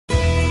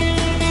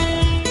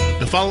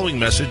following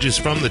message is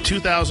from the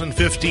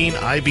 2015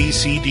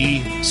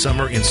 IBCD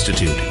Summer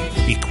Institute,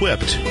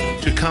 Equipped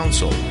to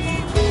Counsel.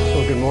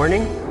 Well, good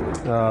morning.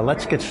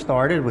 Let's get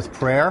started with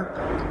prayer,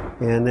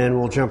 and then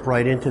we'll jump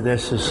right into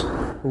this as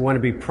we want to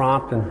be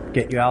prompt and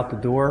get you out the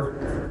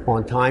door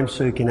on time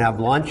so you can have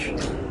lunch.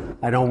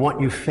 I don't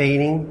want you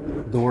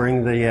fainting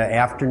during the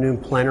afternoon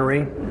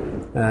plenary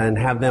and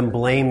have them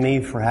blame me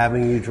for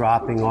having you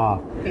dropping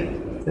off.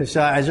 As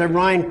I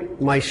remind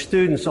my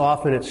students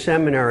often at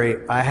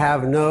seminary, I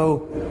have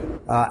no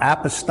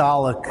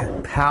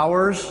apostolic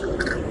powers.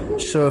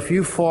 So if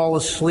you fall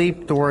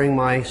asleep during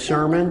my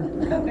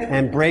sermon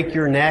and break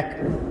your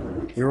neck,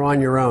 you're on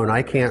your own.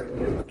 I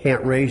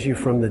can't raise you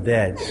from the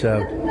dead.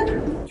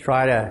 So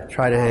try to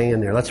hang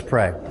in there. Let's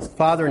pray.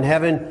 Father in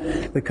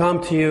heaven, we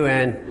come to you,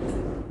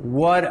 and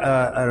what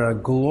a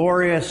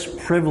glorious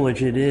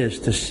privilege it is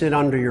to sit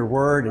under your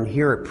word and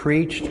hear it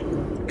preached,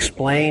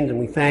 explained, and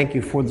we thank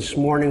you for this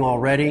morning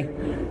already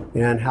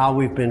and how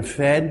we've been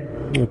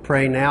fed. We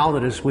pray now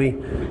that as we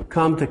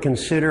come to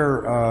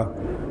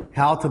consider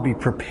how to be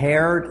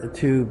prepared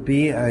to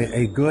be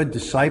a good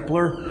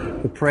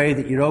discipler, we pray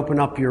that you'd open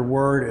up your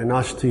word and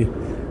us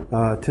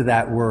to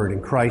that word.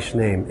 In Christ's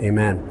name,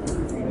 amen.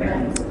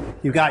 Amen.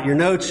 You've got your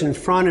notes in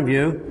front of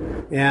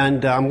you,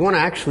 and I'm going to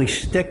actually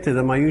stick to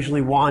them. I usually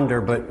wander,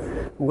 but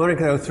I'm going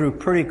to go through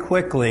pretty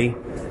quickly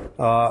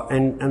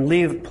and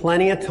leave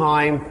plenty of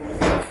time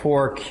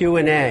for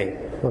Q&A,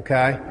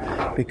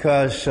 okay?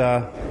 Because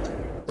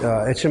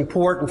it's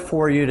important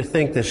for you to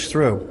think this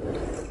through.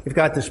 You've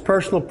got this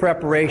personal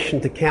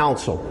preparation to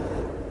counsel.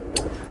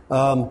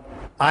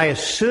 I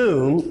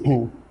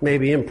assume,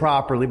 maybe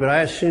improperly, but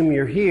I assume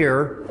you're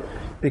here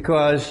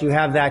because you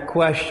have that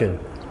question.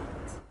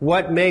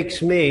 What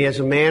makes me, as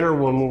a man or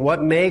woman,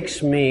 what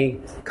makes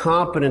me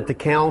competent to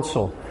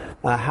counsel?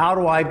 How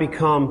do I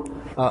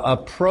become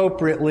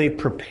appropriately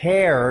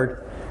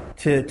prepared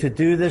to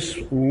do this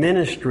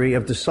ministry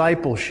of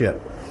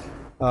discipleship?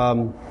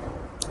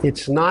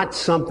 It's not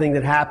something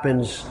that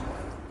happens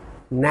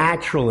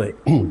naturally,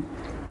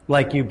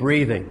 like you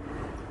breathing.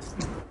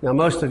 Now,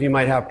 most of you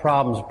might have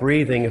problems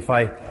breathing if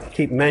I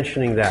keep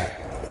mentioning that.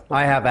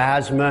 I have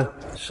asthma,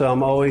 so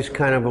I'm always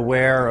kind of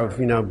aware of,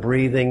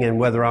 breathing and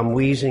whether I'm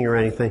wheezing or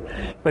anything.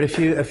 But if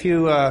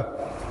you're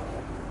a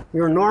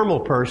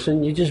normal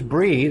person, you just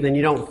breathe and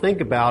you don't think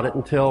about it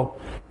until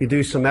you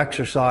do some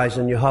exercise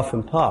and you huff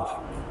and puff.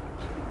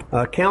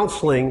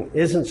 Counseling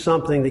isn't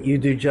something that you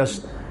do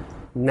just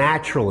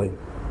naturally.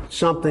 It's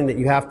something that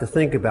you have to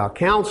think about.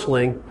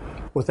 Counseling,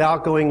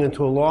 without going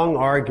into a long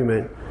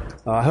argument,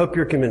 I hope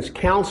you're convinced,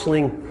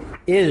 counseling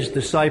is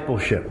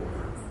discipleship.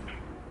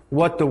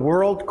 What the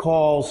world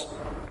calls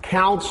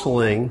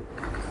counseling,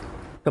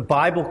 the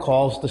Bible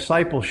calls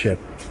discipleship.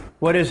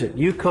 What is it?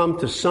 You come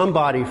to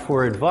somebody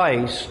for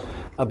advice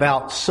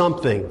about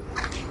something,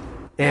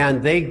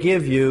 and they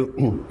give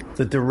you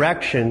the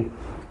direction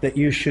that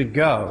you should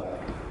go.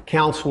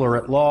 Counselor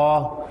at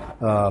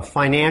law,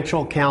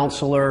 financial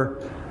counselor,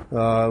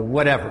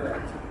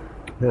 whatever.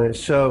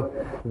 So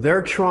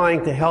they're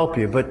trying to help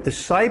you. But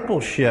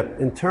discipleship,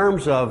 in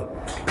terms of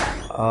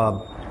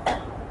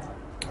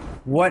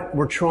what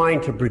we're trying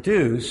to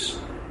produce,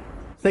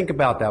 think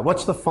about that.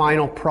 What's the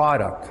final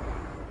product?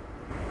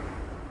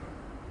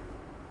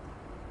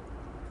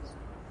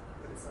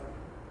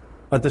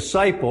 A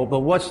disciple,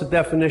 but what's the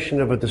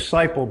definition of a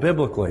disciple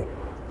biblically?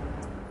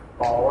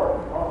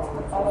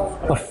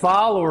 A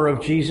follower of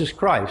Jesus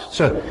Christ.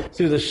 So,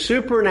 through the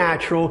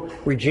supernatural,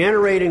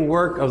 regenerating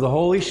work of the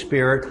Holy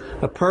Spirit,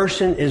 a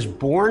person is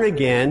born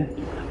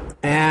again,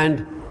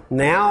 and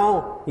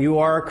now you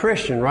are a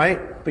Christian,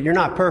 right? But you're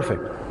not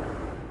perfect.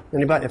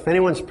 Anybody, if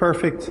anyone's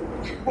perfect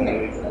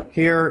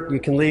here, you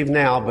can leave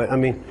now, but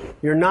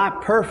you're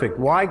not perfect.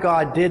 Why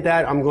God did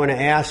that, I'm going to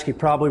ask. He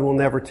probably will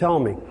never tell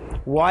me.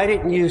 Why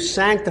didn't you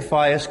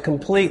sanctify us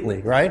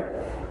completely, right?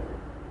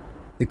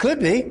 It could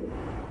be.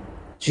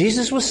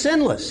 Jesus was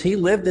sinless. He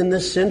lived in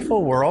this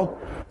sinful world,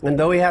 and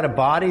though he had a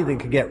body that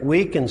could get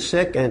weak and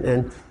sick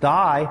and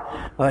die,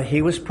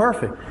 he was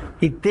perfect.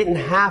 He didn't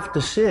have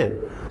to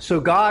sin.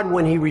 So God,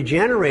 when he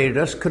regenerated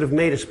us, could have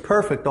made us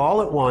perfect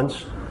all at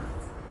once.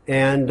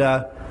 And,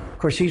 of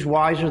course, he's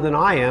wiser than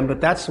I am, but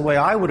that's the way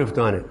I would have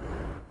done it.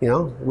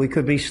 We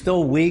could be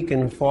still weak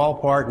and fall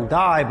apart and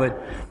die,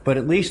 but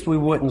at least we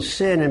wouldn't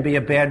sin and be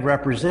a bad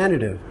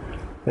representative.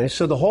 Okay?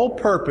 So the whole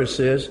purpose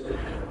is,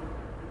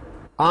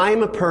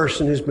 I'm a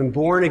person who's been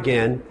born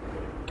again.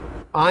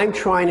 I'm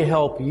trying to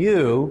help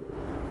you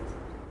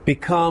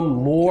become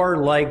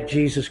more like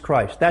Jesus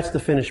Christ. That's the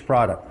finished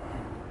product.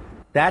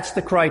 That's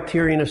the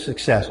criterion of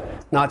success.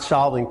 Not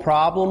solving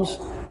problems,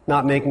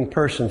 not making a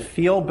person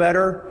feel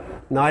better,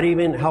 not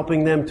even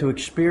helping them to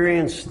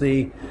experience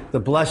the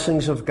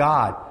blessings of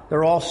God.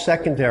 They're all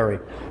secondary.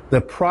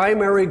 The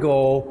primary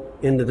goal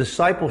in the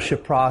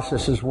discipleship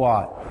process is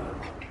what?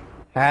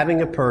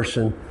 Having a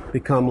person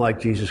become like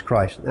Jesus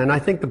Christ. And I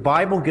think the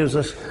Bible gives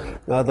us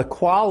the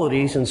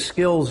qualities and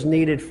skills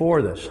needed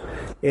for this.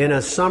 In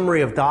a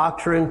summary of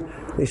doctrine,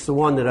 it's the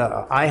one that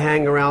I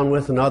hang around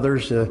with and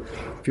others,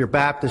 If you're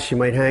Baptist, you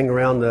might hang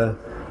around the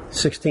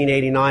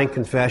 1689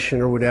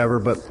 confession or whatever,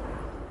 but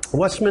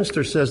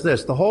Westminster says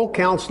this: the whole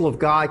counsel of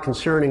God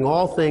concerning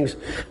all things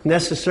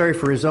necessary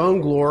for his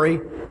own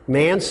glory,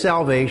 man's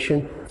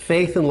salvation,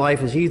 faith and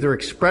life is either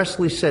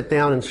expressly set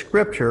down in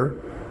Scripture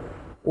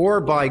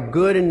or by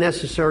good and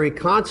necessary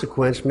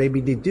consequence may be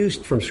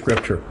deduced from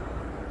Scripture.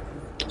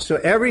 So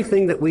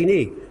everything that we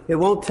need. It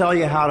won't tell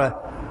you how to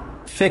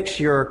fix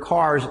your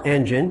car's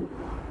engine.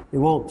 It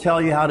won't tell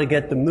you how to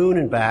get the moon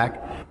and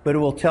back, but it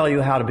will tell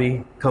you how to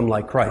become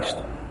like Christ.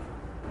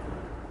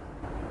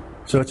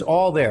 So it's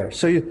all there.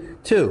 So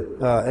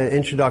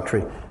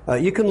introductory.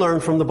 You can learn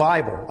from the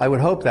Bible. I would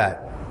hope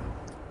that.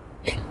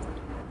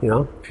 You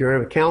know, if you're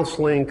at a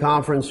counseling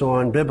conference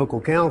on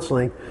biblical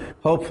counseling,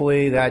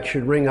 hopefully that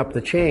should ring up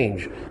the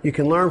change. You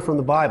can learn from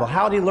the Bible.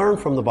 How do you learn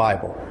from the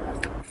Bible?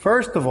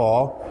 First of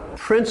all,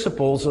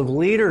 principles of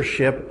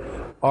leadership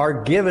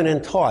are given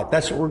and taught.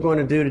 That's what we're going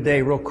to do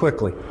today real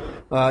quickly.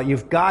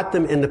 You've got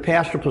them in the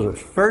pastoral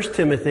epistles. 1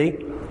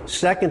 Timothy,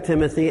 2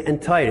 Timothy, and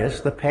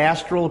Titus, the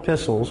pastoral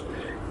epistles,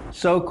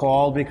 so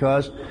called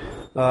because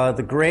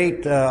the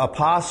great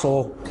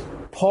apostle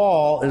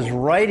Paul is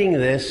writing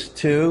this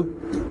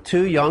to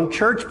two young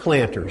church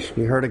planters.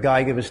 You heard a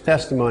guy give his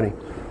testimony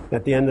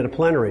at the end of the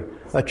plenary.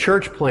 A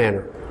church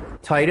planter,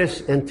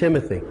 Titus and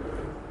Timothy.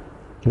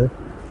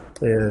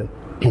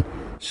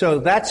 So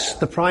that's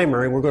the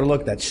primary we're going to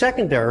look at.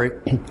 Secondary,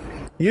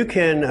 you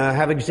can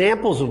have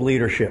examples of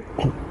leadership.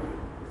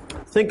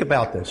 Think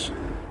about this,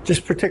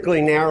 just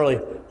particularly narrowly.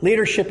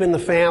 Leadership in the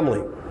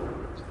family.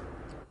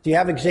 Do you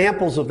have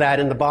examples of that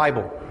in the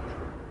Bible?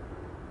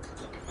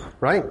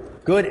 Right?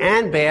 Good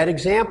and bad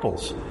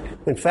examples.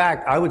 In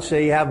fact, I would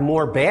say you have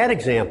more bad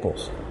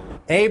examples.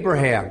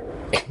 Abraham,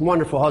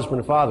 wonderful husband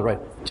and father, right?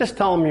 Just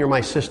tell them you're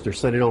my sister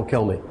so they don't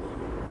kill me.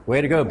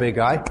 Way to go, big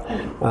guy.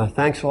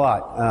 Thanks a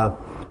lot.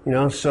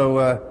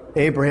 So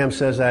Abraham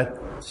says that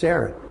to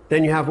Sarah.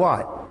 Then you have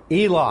what?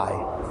 Eli.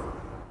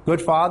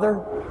 Good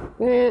father?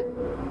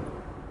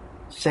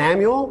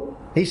 Samuel?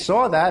 He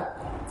saw that.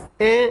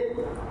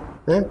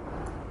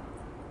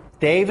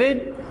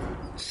 David?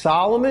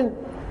 Solomon?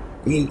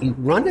 You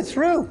run it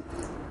through.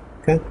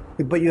 Okay?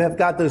 But you have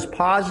got those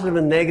positive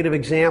and negative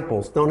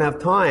examples. Don't have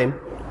time,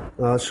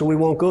 so we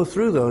won't go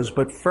through those.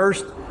 But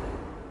first,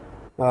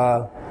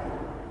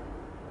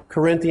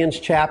 Corinthians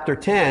chapter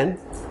 10,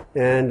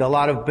 and a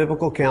lot of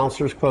biblical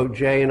counselors quote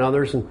Jay and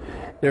others, and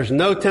there's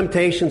no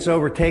temptations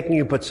overtaking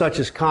you but such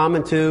as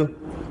common to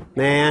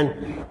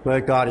man,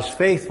 but God is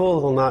faithful.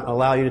 He will not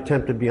allow you to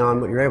tempt it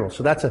beyond what you're able.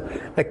 So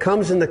that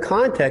comes in the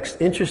context,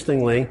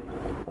 interestingly,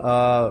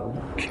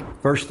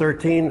 verse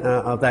 13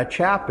 of that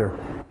chapter.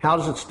 How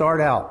does it start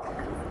out?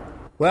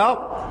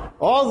 Well,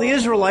 all the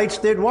Israelites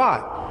did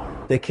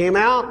what? They came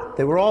out,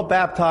 they were all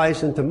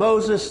baptized into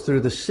Moses through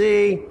the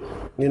sea,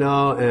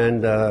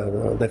 and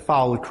they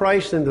followed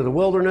Christ into the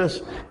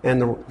wilderness,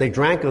 and they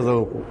drank of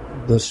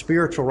the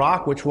spiritual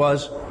rock, which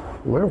was,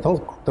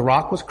 the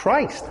rock was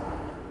Christ.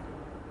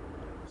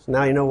 So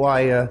now you know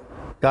why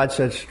God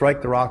said,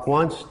 strike the rock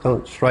once,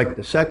 don't strike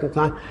the second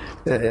time.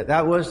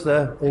 That was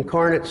the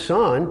incarnate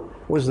Son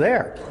was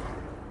there.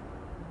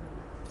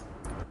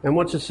 And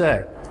what's it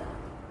say?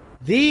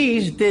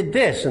 These did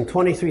this, and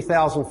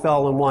 23,000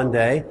 fell in one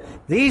day.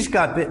 These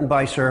got bitten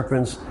by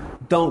serpents.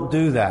 Don't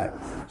do that.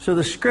 So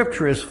the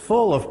Scripture is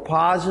full of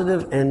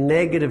positive and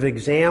negative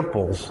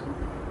examples.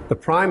 The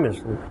prime,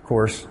 of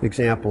course,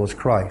 example is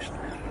Christ.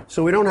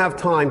 So we don't have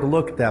time to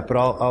look at that, but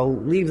I'll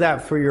leave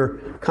that for your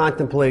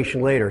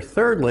contemplation later.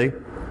 Thirdly,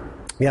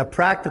 we have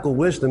practical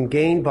wisdom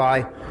gained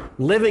by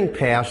living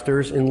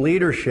pastors in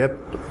leadership,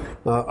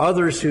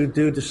 others who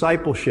do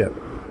discipleship.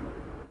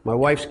 My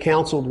wife's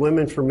counseled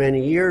women for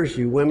many years.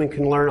 You women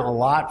can learn a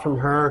lot from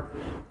her,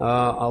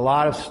 a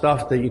lot of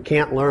stuff that you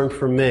can't learn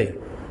from me.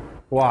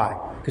 Why?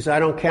 Because I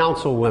don't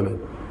counsel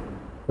women.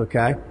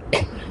 Okay?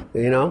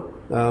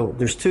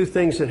 There's two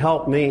things that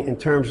help me in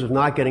terms of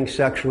not getting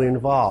sexually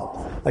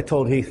involved. I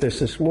told Heath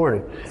this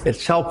morning.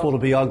 It's helpful to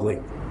be ugly.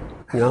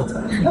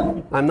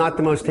 I'm not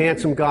the most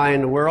handsome guy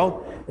in the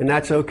world, and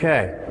that's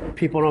okay.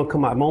 People don't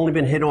come up. I've only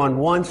been hit on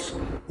once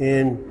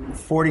in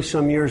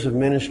 40-some years of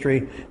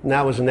ministry, and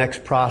that was an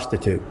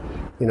ex-prostitute.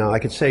 I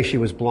could say she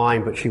was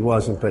blind, but she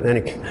wasn't. But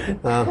anyway,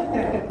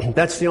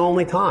 that's the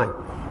only time.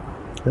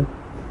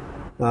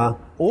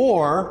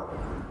 Or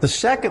the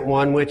second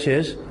one, which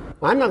is,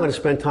 I'm not going to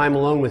spend time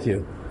alone with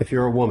you if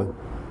you're a woman.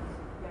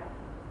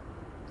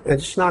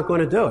 It's just not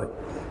going to do it.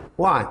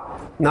 Why?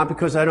 Not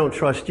because I don't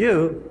trust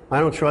you, I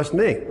don't trust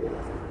me.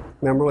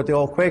 Remember what the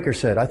old Quaker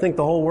said, I think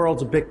the whole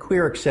world's a bit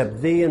queer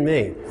except thee and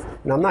me.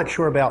 And I'm not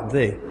sure about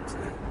thee.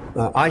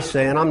 I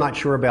say, and I'm not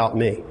sure about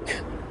me.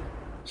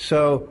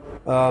 So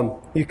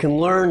you can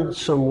learn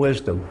some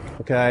wisdom.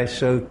 Okay,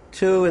 so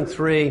 2 and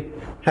 3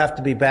 have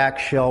to be back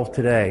shelved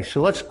today.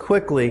 So let's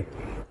quickly,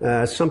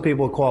 some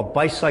people call it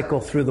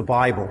bicycle through the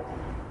Bible.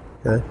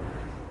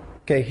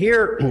 Okay,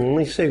 here, let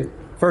me say,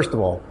 first of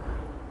all,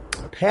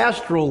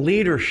 pastoral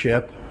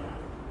leadership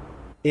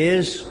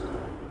is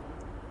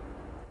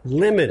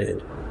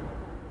limited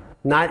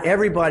Not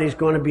everybody's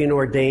going to be an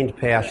ordained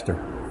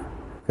pastor.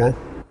 Okay?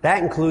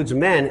 That includes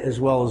men as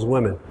well as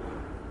women.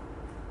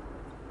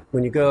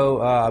 When you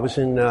go, I was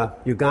in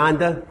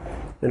Uganda,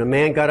 and a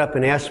man got up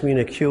and asked me in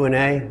a Q&A,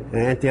 and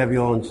Auntie Evie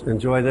will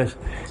enjoy this.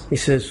 He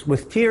says,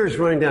 with tears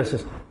running down, he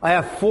says, I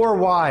have 4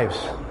 wives.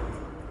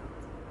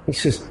 He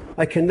says,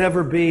 I can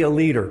never be a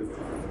leader.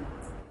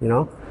 You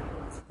know?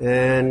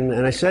 And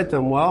I said to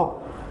him, well,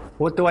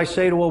 what do I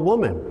say to a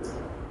woman?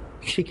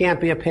 She can't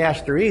be a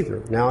pastor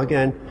either. Now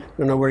again, I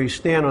don't know where you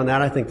stand on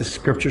that. I think the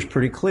scripture's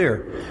pretty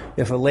clear.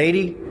 If a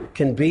lady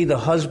can be the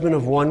husband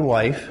of one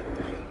wife,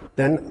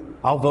 then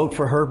I'll vote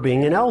for her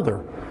being an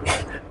elder.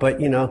 But,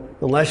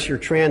 unless you're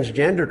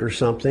transgendered or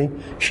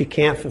something, she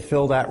can't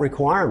fulfill that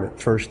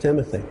requirement, 1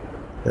 Timothy.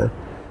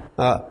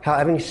 Yeah?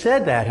 Having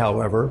said that,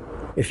 however,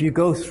 if you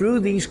go through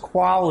these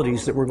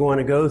qualities that we're going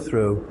to go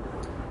through,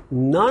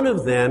 none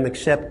of them,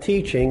 except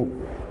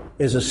teaching,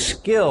 is a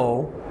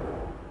skill.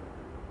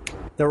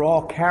 They're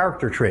all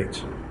character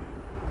traits.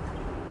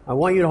 I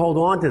want you to hold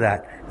on to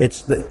that.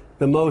 It's the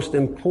most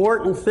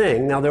important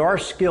thing. Now, there are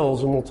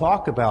skills, and we'll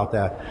talk about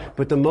that.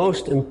 But the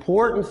most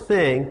important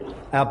thing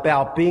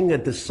about being a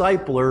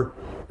discipler,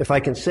 if I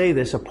can say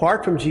this,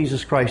 apart from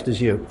Jesus Christ, is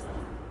you.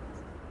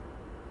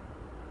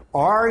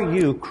 Are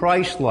you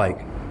Christ-like?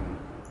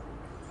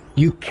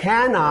 You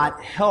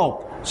cannot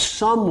help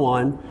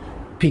someone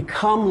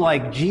become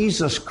like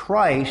Jesus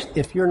Christ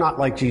if you're not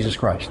like Jesus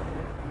Christ.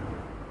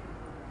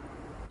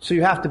 So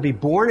you have to be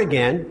born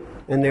again.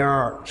 And there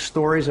are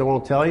stories, I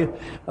won't tell you,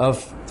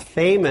 of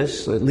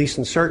famous, at least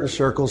in certain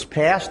circles,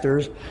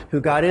 pastors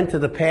who got into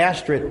the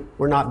pastorate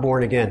were not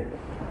born again.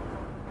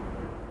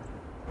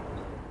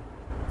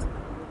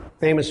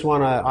 Famous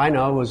one I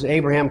know was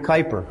Abraham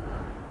Kuyper.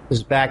 This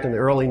is back in the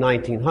early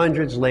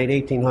 1900s, late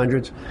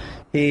 1800s.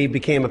 He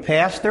became a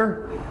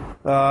pastor,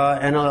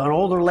 and an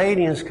older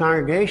lady in his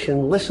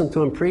congregation listened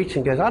to him preach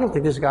and goes, I don't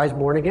think this guy's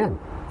born again.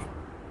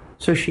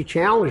 So she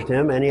challenged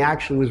him, and he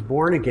actually was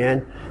born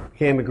again,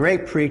 became a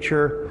great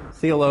preacher,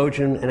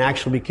 theologian, and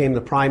actually became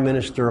the Prime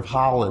Minister of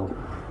Holland,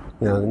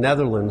 the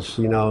Netherlands,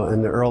 in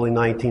the early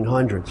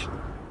 1900s.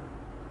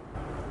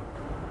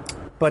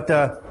 But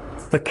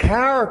the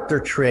character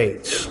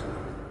traits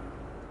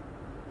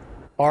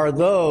are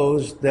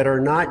those that are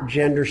not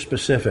gender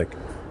specific.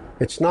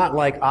 It's not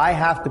like I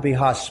have to be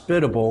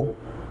hospitable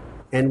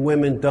and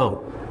women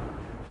don't.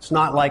 It's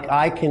not like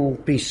I can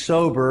be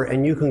sober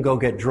and you can go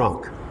get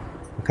drunk.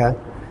 Okay?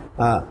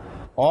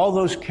 All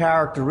those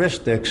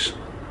characteristics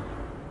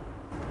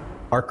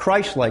are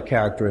Christ-like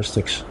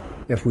characteristics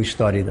if we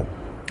study them.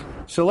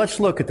 So let's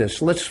look at this.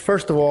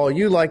 First of all,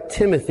 you, like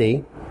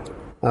Timothy,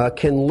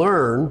 can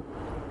learn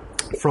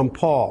from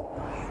Paul.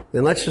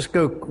 And let's just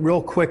go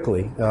real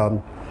quickly.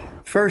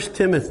 1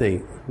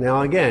 Timothy.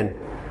 Now again,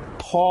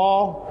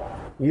 Paul,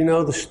 you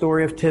know the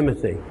story of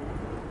Timothy.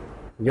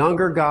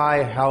 Younger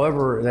guy,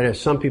 however, that is,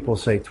 some people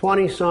say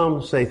 20,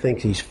 some say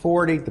thinks he's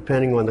 40,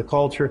 depending on the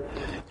culture.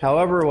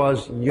 However,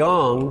 was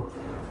young,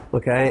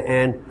 okay,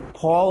 and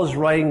Paul is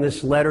writing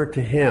this letter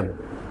to him.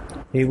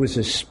 He was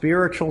a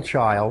spiritual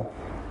child,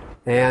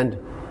 and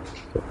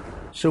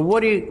so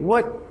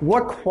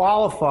what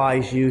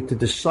qualifies you to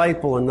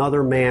disciple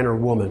another man or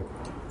woman?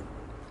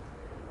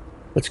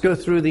 Let's go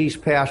through these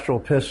pastoral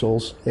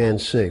epistles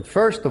and see.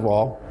 First of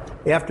all,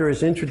 after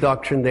his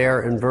introduction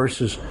there in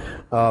verses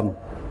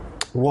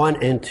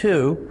 1 and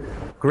 2,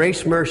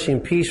 grace, mercy,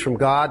 and peace from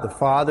God the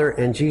Father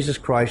and Jesus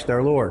Christ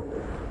our Lord.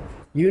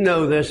 You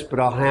know this, but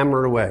I'll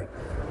hammer it away.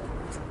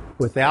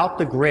 Without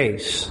the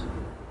grace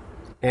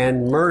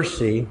and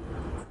mercy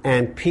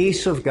and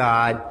peace of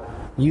God,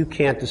 you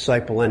can't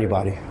disciple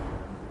anybody.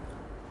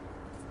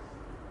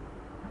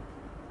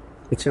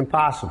 It's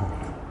impossible.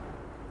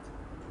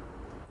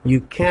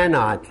 You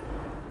cannot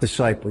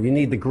disciple. You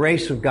need the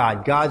grace of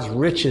God, God's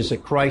riches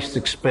at Christ's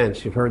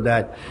expense. You've heard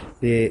that,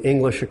 the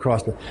English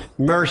across the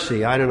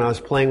mercy. I don't know, I was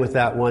playing with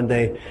that one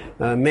day.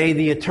 May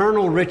the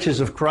eternal riches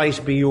of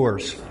Christ be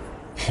yours.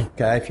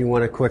 Okay, if you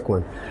want a quick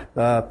one.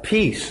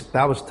 Peace,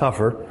 that was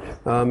tougher.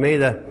 May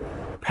the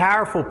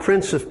powerful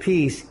Prince of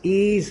Peace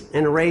ease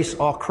and erase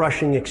all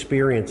crushing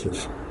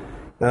experiences.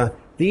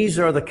 These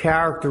are the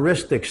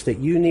characteristics that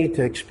you need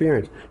to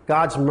experience.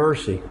 God's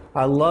mercy.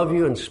 I love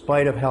you in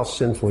spite of how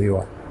sinful you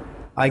are.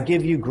 I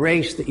give you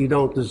grace that you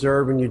don't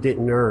deserve and you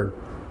didn't earn.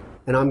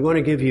 And I'm going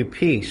to give you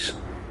peace.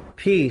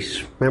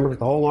 Peace, remember,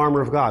 the whole armor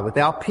of God.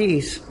 Without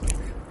peace,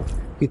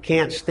 you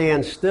can't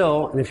stand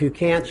still. And if you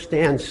can't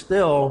stand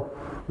still,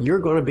 you're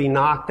going to be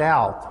knocked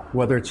out,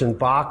 whether it's in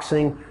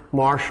boxing,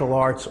 martial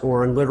arts,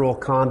 or in literal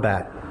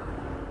combat.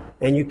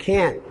 And you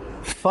can't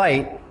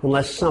fight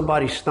unless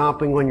somebody's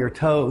stomping on your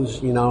toes.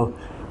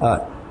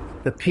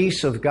 The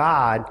peace of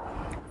God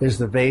is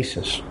the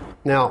basis.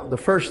 Now, the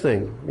first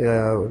thing,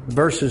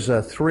 verses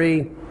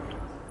 3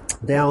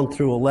 down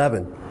through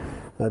 11.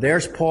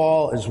 There's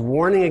Paul is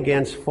warning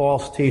against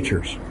false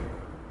teachers.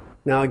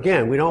 Now,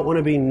 again, we don't want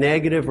to be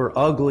negative or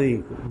ugly,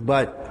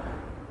 but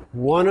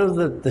one of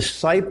the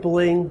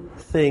discipling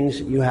things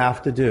that you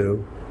have to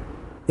do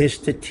is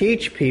to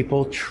teach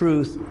people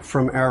truth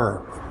from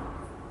error.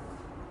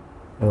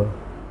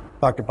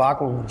 Dr.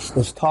 Bachman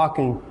was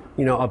talking,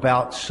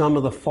 about some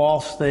of the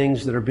false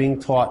things that are being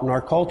taught in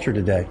our culture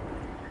today.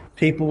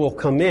 People will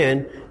come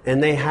in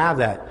and they have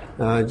that.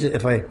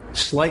 If I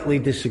slightly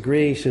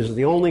disagree, he says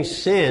the only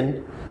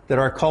sin that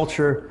our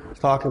culture is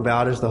talking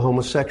about is the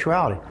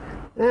homosexuality.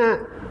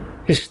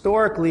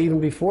 Historically, even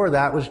before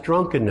that, was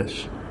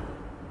drunkenness.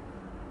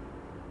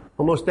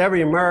 Almost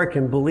every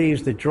American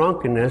believes that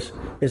drunkenness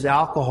is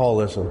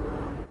alcoholism.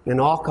 And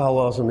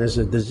alcoholism is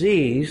a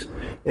disease,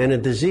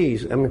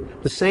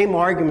 the same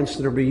arguments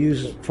that are being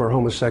used for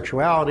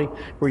homosexuality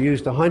were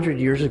used 100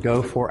 years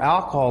ago for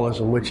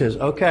alcoholism, which is,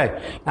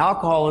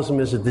 alcoholism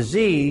is a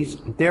disease,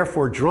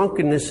 therefore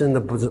drunkenness in the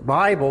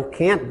Bible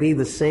can't be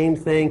the same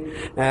thing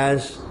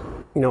as,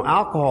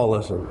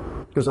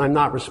 alcoholism, because I'm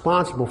not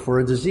responsible for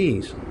a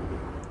disease.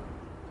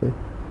 Okay?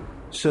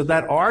 So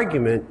that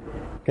argument,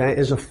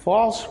 is a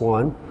false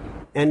one.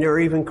 And there are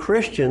even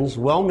Christians,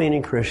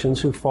 well-meaning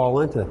Christians, who fall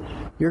into it.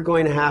 You're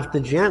going to have to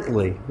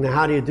gently. Now,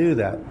 how do you do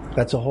that?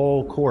 That's a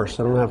whole course.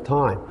 I don't have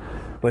time.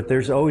 But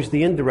there's always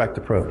the indirect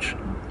approach.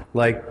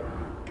 Like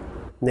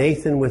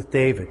Nathan with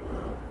David.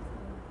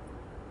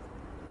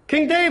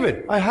 King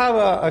David, I have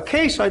a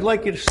case I'd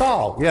like you to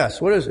solve.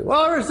 Yes, what is it?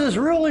 Well, there's this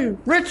really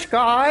rich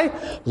guy,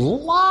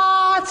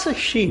 lots of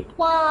sheep.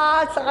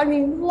 Lots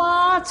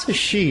of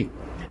sheep.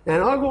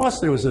 And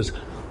there was this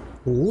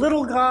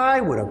little guy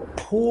with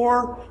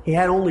he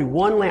had only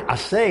one lamb. I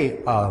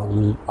say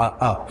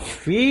a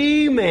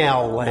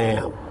female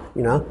lamb,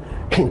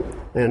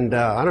 And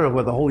I don't know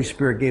whether the Holy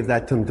Spirit gave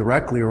that to him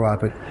directly or what,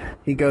 but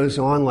he goes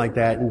on like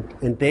that.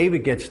 And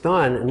David gets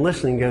done and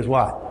listening goes,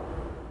 what?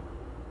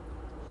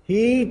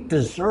 He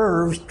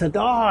deserves to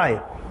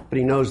die. But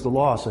he knows the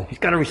law, so he's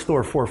got to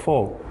restore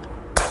fourfold.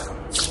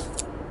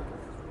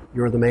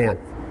 You're the man.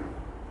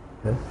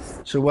 Okay?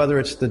 So whether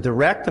it's the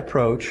direct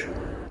approach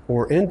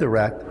or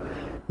indirect,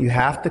 you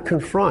have to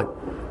confront.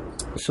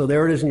 So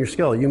there it is in your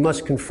skill. You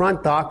must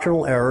confront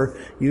doctrinal error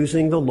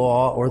using the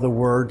law or the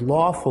word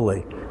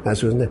lawfully.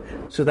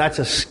 So that's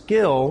a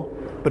skill,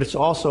 but it's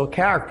also a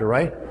character,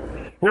 right?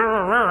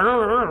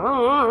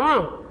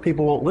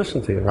 People won't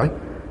listen to you, right?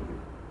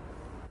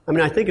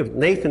 I think if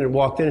Nathan had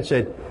walked in and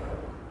said,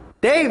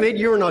 David,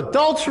 you're an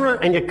adulterer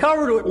and you're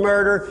covered with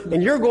murder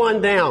and you're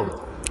going down.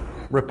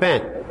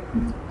 Repent.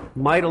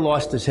 Might have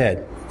lost his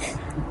head.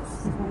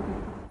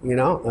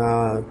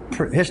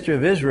 History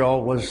of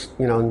Israel was,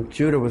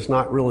 Judah was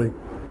not really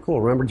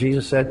cool. Remember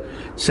Jesus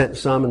sent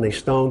some and they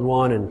stoned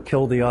one and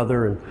killed the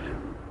other and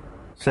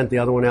sent the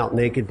other one out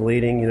naked,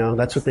 bleeding.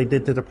 That's what they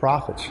did to the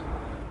prophets.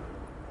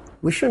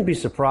 We shouldn't be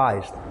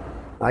surprised.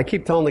 I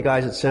keep telling the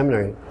guys at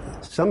seminary,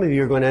 some of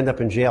you are going to end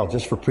up in jail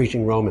just for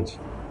preaching Romans.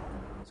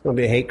 It's going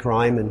to be a hate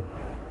crime and,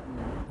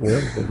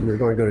 you're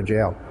going to go to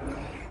jail.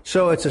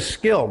 So it's a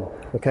skill.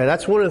 Okay,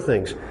 that's one of the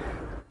things.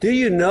 Do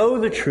you know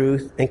the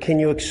truth, and can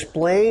you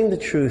explain the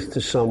truth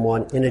to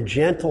someone in a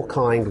gentle,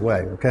 kind way?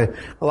 Okay,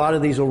 a lot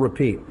of these will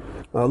repeat.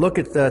 Look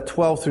at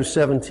 12 through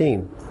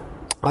 17.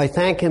 I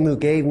thank him who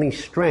gave me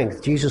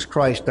strength, Jesus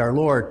Christ our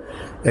Lord,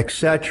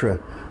 etc.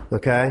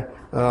 Okay,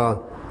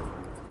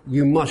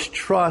 you must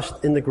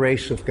trust in the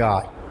grace of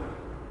God.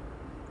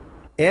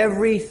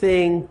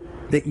 Everything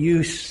that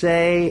you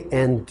say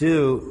and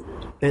do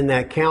in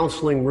that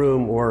counseling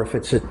room, or if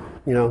it's at,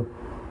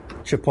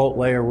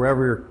 Chipotle or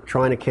wherever you're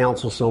trying to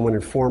counsel someone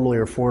informally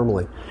or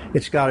formally,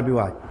 it's got to be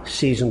what?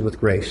 Seasoned with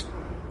grace.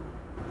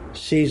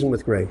 Seasoned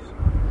with grace.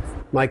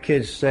 My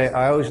kids say,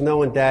 I always know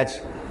when Dad's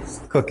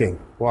cooking.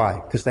 Why?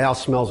 Because the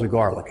house smells of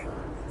garlic.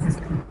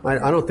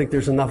 I don't think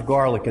there's enough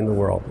garlic in the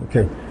world.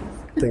 Okay,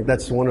 I think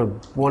that's one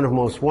of the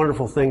most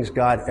wonderful things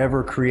God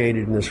ever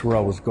created in this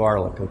world was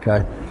garlic.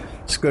 Okay,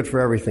 it's good for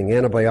everything,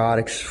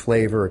 antibiotics,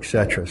 flavor,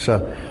 etc.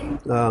 So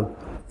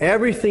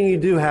everything you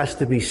do has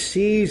to be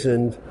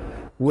seasoned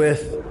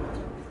with,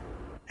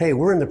 hey,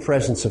 we're in the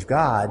presence of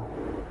God.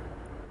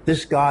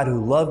 This God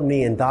who loved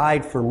me and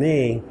died for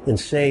me and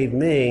saved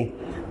me,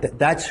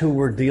 that's who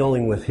we're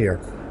dealing with here.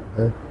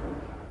 Okay?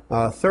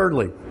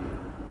 Thirdly,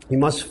 you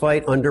must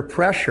fight under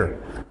pressure.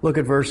 Look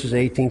at verses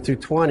 18 through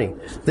 20.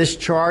 This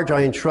charge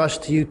I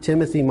entrust to you,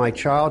 Timothy, my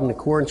child, in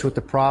accordance with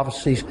the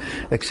prophecies,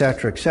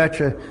 etc.,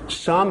 etc.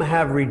 Some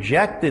have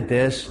rejected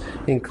this,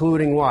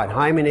 including what?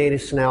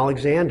 Hymenaeus and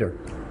Alexander.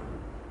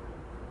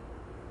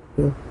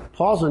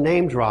 Paul's a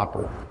name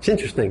dropper. It's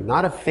interesting.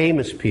 Not a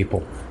famous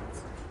people.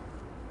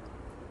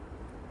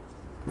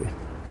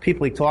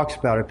 People he talks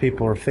about are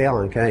people who are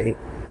failing. Okay,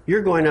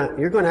 you're going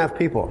to have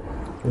people.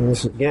 And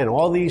this, again,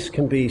 all these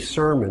can be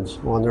sermons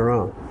on their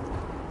own.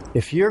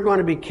 If you're going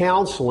to be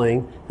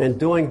counseling and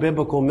doing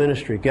biblical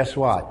ministry, guess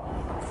what?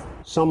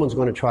 Someone's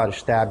going to try to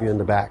stab you in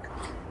the back.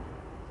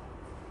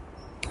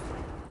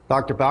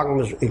 Dr. Bachman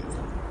was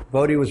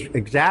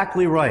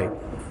exactly right.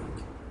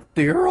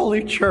 The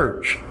early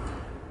church.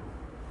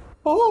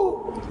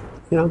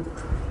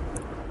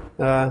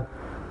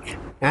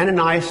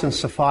 Ananias and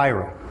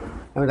Sapphira.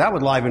 That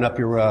would liven up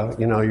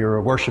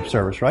your worship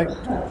service, right?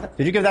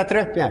 Did you give that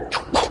today?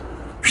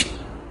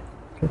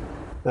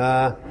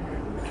 Yeah.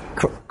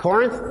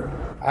 Corinth,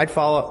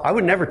 I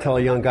would never tell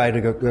a young guy to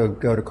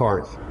go to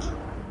Corinth.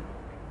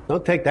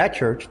 Don't take that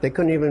church. They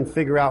couldn't even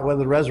figure out whether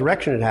the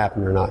resurrection had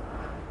happened or not.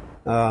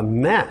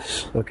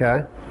 Mess,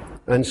 okay?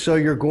 And so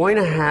you're going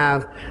to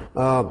have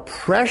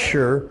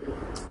pressure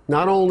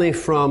not only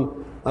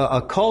from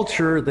a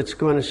culture that's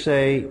going to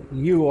say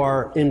you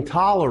are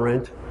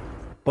intolerant,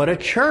 but a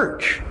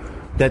church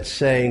that's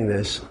saying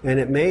this. And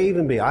it may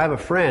even be, I have a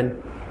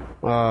friend,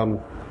 I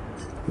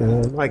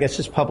guess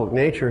it's public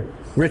nature,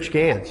 Rich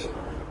Gantz.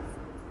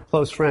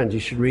 Close friends. You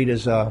should read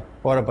his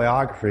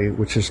autobiography,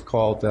 which is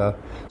called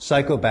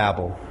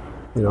Psychobabble.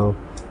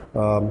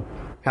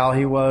 How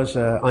he was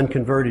an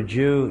unconverted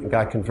Jew,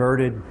 got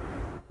converted,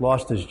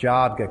 lost his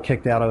job, got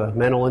kicked out of a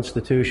mental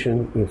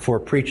institution for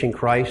preaching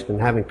Christ and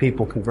having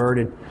people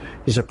converted.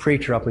 He's a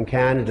preacher up in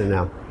Canada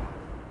now.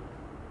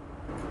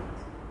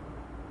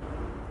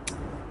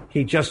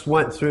 He just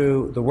went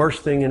through the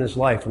worst thing in his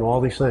life and all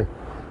these things.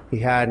 He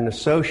had an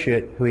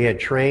associate who he had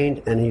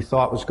trained and he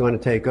thought was going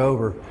to take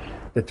over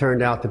that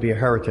turned out to be a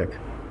heretic.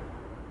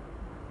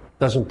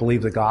 Doesn't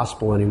believe the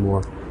gospel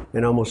anymore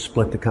and almost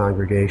split the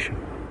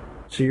congregation.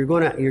 So you're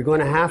going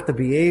to have to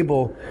be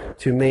able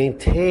to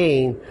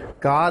maintain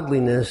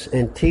godliness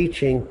and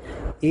teaching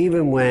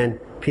even when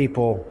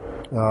people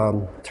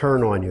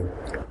turn on you.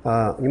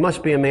 You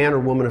must be a man or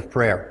woman of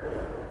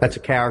prayer. That's a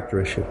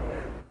character issue.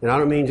 And I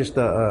don't mean just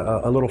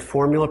a little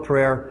formula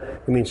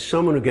prayer. I mean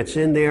someone who gets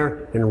in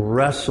there and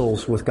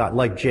wrestles with God,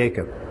 like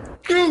Jacob.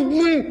 Give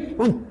me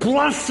a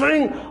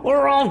blessing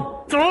or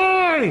I'll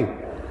die!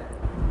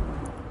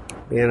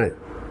 Man,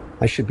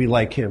 I should be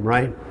like him,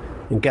 right?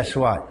 And guess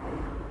what?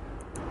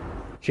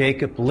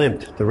 Jacob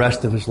limped the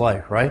rest of his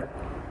life, right?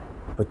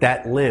 But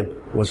that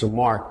limp was a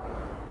mark.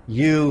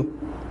 You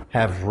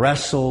have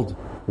wrestled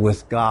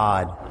with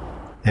God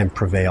and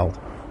prevailed.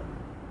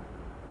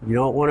 You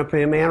don't want to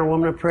be a man or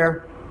woman of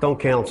prayer? Don't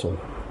counsel.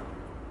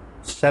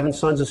 7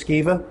 sons of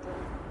Sceva?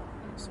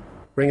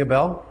 Ring a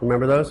bell?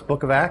 Remember those?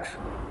 Book of Acts?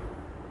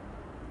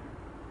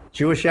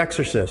 Jewish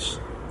exorcists.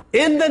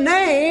 In the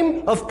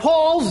name of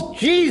Paul's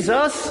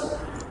Jesus.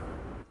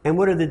 And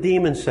what did the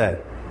demons say?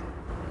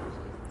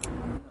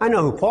 I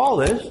know who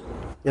Paul is,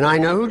 and I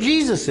know who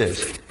Jesus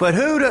is. But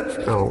who do...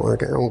 Oh,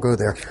 okay, I won't go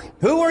there.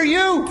 Who are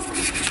you?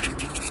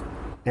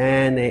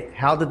 And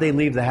how did they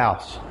leave the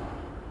house?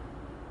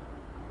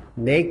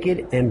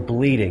 Naked and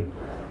bleeding.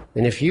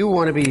 And if you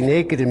want to be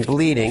naked and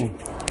bleeding,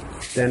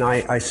 then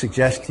I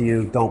suggest to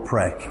you, don't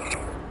pray.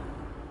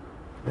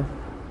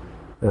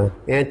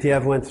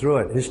 Antiev went through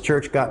it. His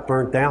church got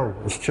burnt down.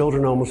 His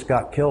children almost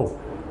got killed.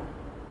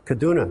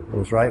 Kaduna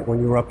was right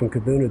when you were up in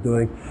Kaduna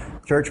doing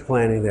church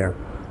planning there.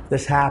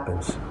 This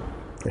happens.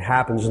 It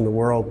happens in the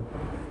world.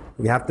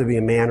 You have to be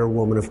a man or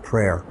woman of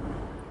prayer.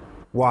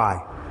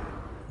 Why?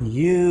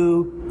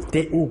 You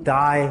didn't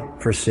die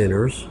for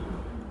sinners.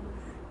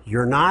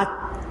 You're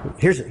not.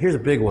 Here's a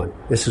big one.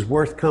 This is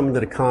worth coming to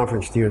the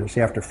conference to hear this.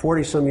 After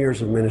 40-some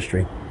years of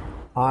ministry,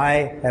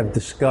 I have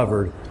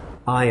discovered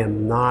I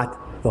am not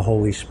the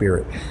Holy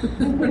Spirit.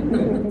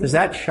 Does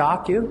that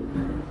shock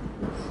you?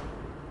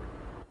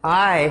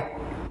 I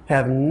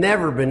have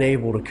never been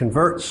able to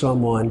convert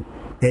someone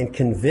and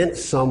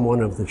convince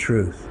someone of the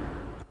truth.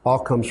 All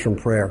comes from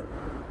prayer.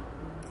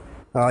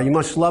 You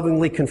must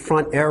lovingly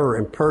confront error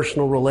in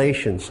personal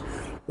relations.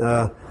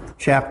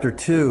 Chapter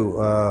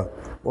 2,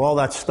 all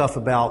that stuff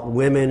about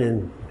women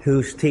and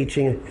who's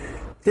teaching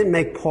didn't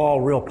make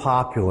Paul real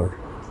popular.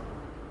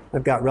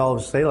 I've got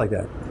relatives say like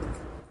that.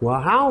 Well,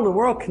 how in the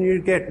world can you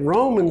get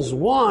Romans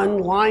 1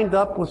 lined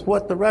up with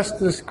what the rest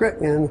of the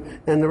script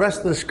and the rest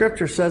of the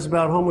scripture says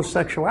about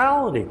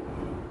homosexuality?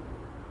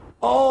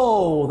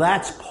 Oh,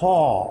 that's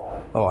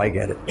Paul. Oh, I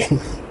get it.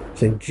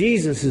 So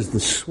Jesus is the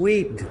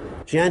sweet,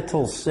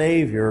 gentle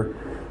Savior,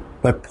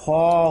 but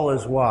Paul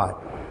is what?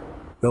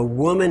 The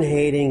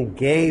woman-hating,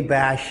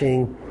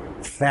 gay-bashing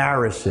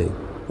Pharisee.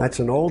 That's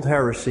an old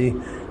heresy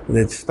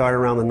that started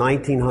around the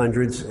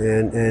 1900s,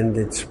 and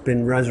it's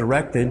been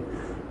resurrected.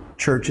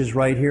 Churches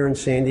right here in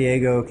San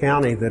Diego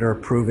County that are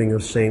approving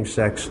of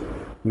same-sex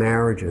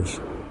marriages.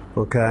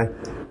 Okay?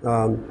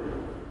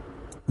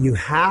 You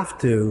have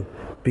to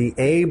be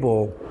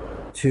able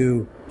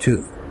to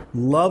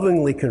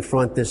lovingly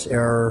confront this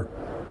error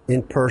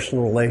in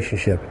personal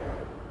relationship.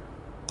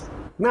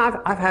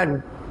 Now, I've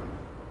had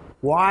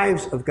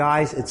wives of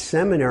guys at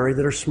seminary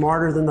that are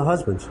smarter than the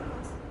husbands.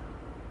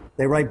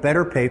 They write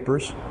better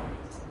papers,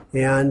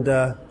 and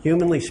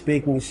humanly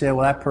speaking, you say,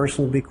 well, that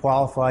person would be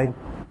qualified.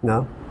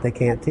 No, they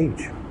can't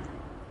teach,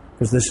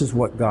 because this is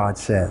what God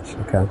says,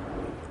 okay?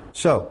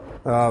 So,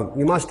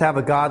 you must have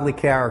a godly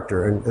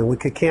character, and we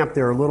could camp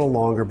there a little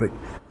longer, but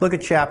look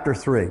at chapter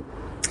 3.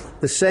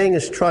 The saying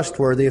is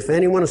trustworthy. If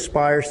anyone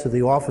aspires to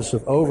the office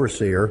of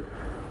overseer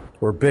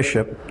or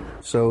bishop,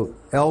 so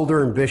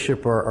elder and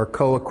bishop are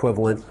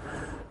co-equivalent.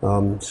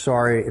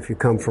 Sorry if you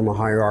come from a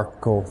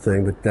hierarchical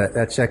thing, but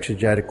that's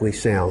exegetically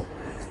sound.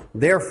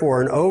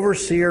 Therefore, an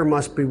overseer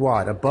must be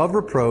what? Above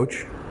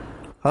reproach,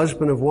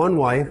 husband of one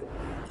wife,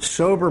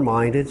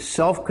 sober-minded,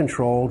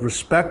 self-controlled,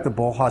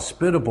 respectable,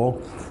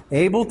 hospitable,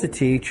 able to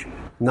teach,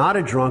 not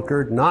a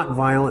drunkard, not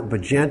violent, but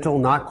gentle,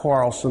 not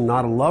quarrelsome,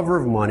 not a lover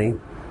of money.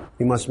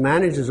 He must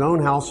manage his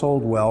own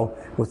household well,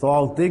 with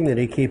all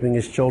dignity, keeping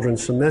his children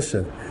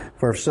submissive.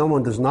 For if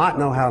someone does not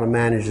know how to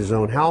manage his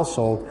own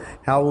household,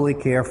 how will he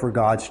care for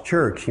God's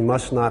church? He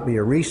must not be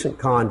a recent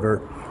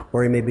convert,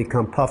 or he may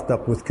become puffed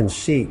up with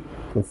conceit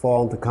and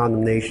fall into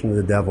condemnation of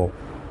the devil.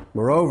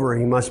 Moreover,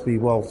 he must be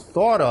well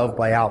thought of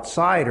by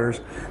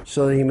outsiders,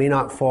 so that he may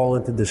not fall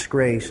into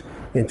disgrace,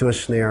 into a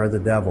snare of the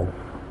devil.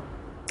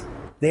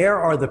 There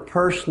are the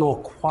personal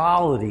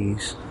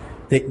qualities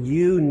that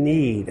you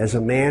need as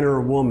a man or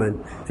a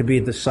woman to be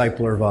a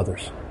discipler of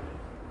others.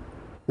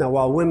 Now,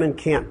 while women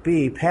can't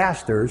be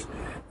pastors,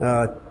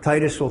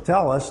 Titus will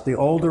tell us the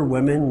older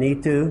women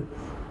need to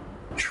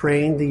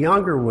train the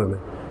younger women.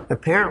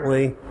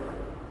 Apparently,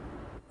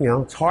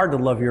 it's hard to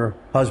love your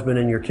husband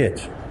and your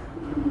kids.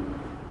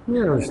 I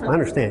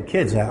understand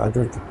kids have,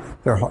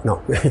 they're hard,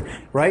 no,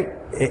 right?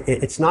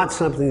 It's not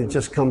something that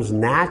just comes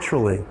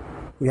naturally.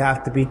 You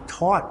have to be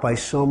taught by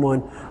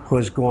someone who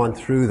has gone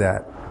through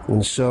that.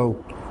 And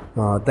so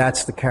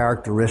that's the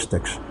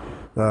characteristics.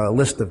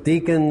 List of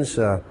deacons,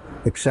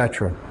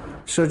 etc.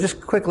 So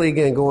just quickly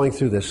again going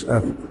through this.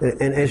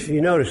 And as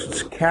you notice,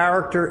 it's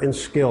character and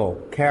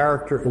skill.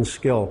 Character and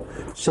skill.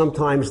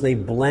 Sometimes they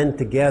blend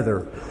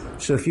together.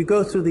 So if you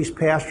go through these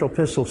pastoral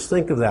epistles,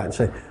 think of that and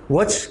say,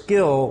 what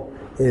skill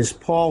is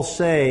Paul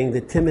saying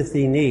that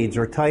Timothy needs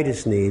or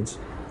Titus needs?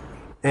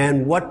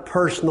 And what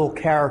personal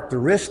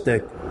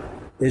characteristic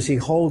is he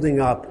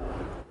holding up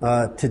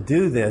to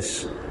do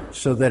this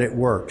so that it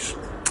works?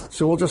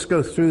 So we'll just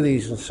go through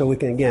these so we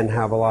can, again,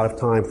 have a lot of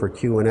time for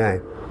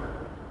Q&A.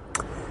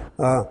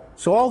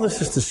 So all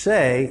this is to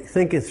say,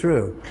 think it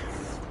through.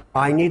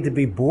 I need to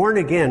be born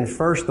again,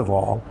 first of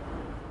all,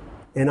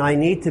 and I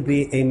need to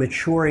be a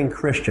maturing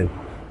Christian.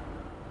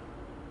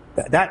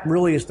 That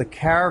really is the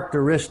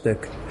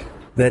characteristic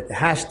that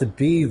has to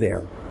be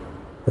there.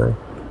 Okay?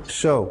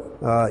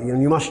 So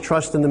you must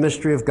trust in the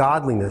mystery of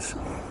godliness.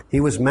 He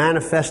was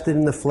manifested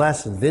in the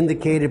flesh,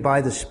 vindicated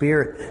by the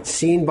Spirit,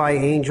 seen by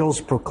angels,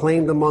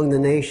 proclaimed among the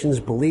nations,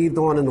 believed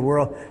on in the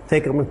world.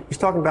 He's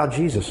talking about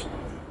Jesus.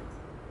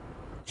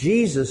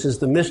 Jesus is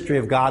the mystery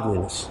of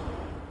godliness.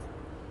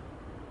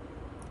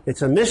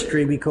 It's a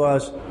mystery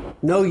because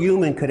no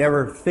human could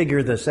ever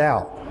figure this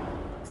out.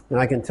 And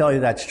I can tell you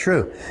that's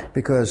true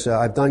because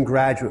I've done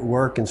graduate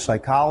work in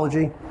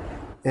psychology,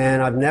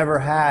 and I've never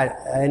had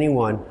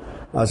anyone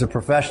as a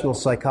professional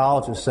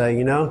psychologist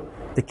say,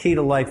 the key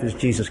to life is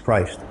Jesus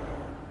Christ.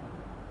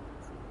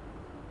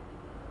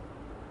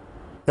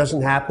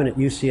 Doesn't happen at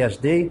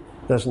UCSD,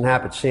 doesn't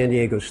happen at San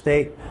Diego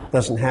State,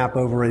 doesn't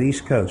happen over the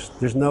East Coast.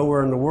 There's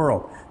nowhere in the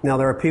world. Now,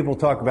 there are people who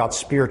talk about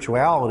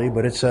spirituality,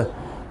 but it's a,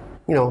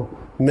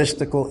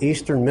 mystical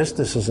Eastern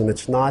mysticism.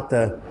 It's not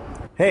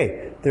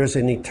there's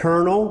an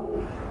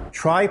eternal,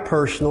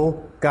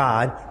 tri-personal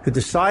God who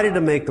decided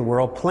to make the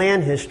world,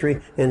 plan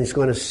history, and he's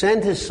going to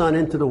send his son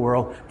into the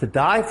world to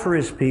die for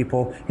his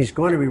people. He's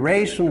going to be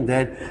raised from the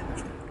dead,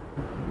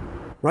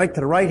 right to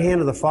the right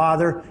hand of the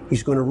Father.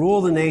 He's going to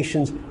rule the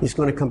nations. He's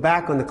going to come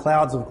back on the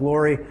clouds of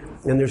glory,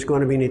 and there's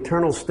going to be an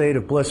eternal state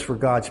of bliss for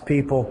God's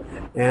people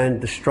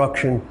and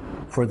destruction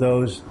for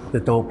those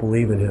that don't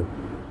believe in him.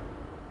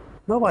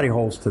 Nobody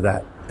holds to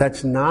that.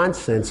 That's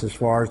nonsense as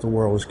far as the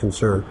world is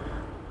concerned.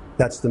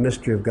 That's the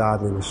mystery of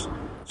godliness.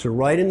 So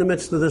right in the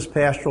midst of this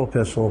pastoral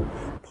epistle,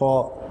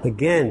 Paul,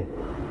 again,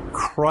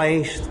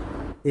 Christ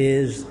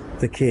is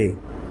the key.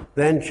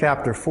 Then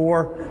chapter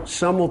 4,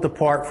 some will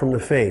depart from the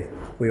faith.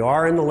 We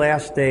are in the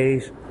last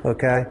days,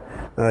 okay?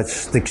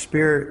 The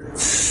Spirit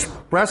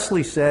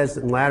expressly says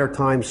that in latter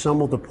times some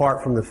will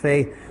depart from the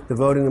faith,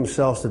 devoting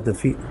themselves to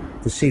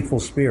deceitful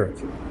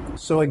spirits.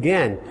 So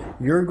again,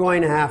 you're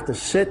going to have to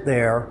sit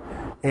there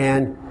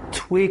and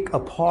tweak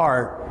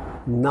apart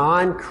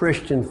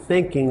non-Christian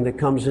thinking that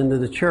comes into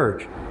the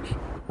church.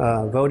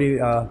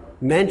 Vodi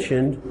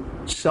mentioned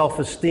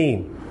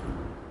self-esteem.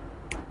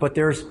 But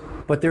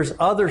there's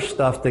other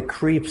stuff that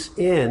creeps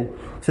in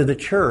to the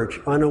church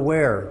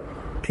unaware.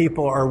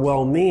 People are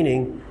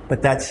well-meaning,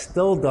 but that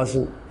still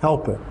doesn't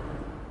help it.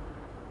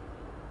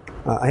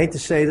 I hate to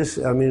say this,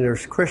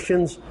 there's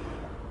Christians,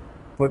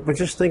 but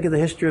just think of the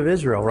history of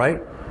Israel,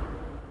 right?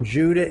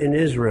 Judah and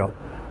Israel.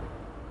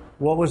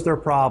 What was their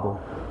problem?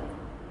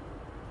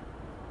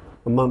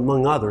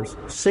 Among others,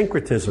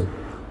 syncretism.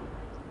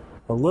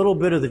 A little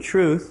bit of the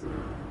truth,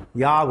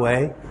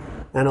 Yahweh,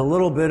 and a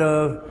little bit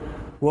of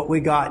what we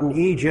got in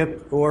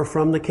Egypt or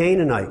from the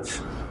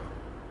Canaanites.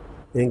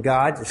 And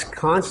God is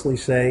constantly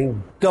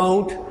saying,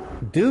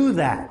 don't do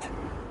that.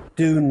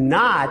 Do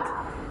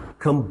not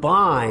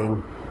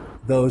combine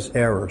those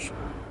errors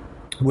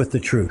with the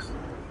truth.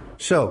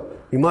 So,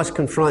 you must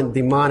confront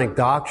demonic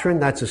doctrine.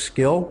 That's a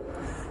skill.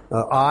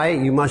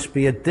 You must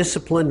be a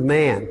disciplined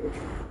man.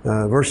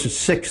 Verses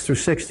 6 through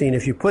 16.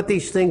 If you put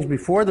these things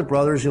before the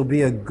brothers, you'll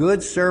be a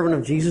good servant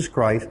of Jesus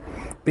Christ,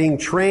 being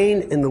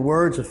trained in the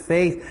words of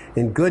faith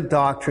and good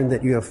doctrine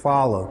that you have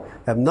followed.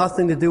 Have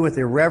nothing to do with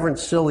irreverent,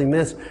 silly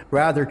myths.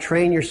 Rather,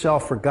 train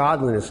yourself for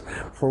godliness.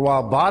 For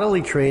while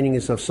bodily training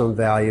is of some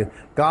value,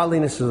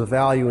 godliness is of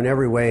value in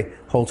every way,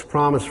 holds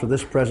promise for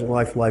this present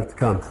life to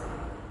come.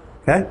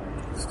 Okay?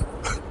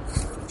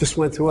 Just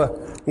went through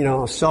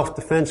a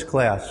self-defense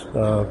class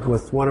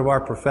with one of our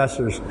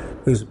professors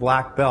who's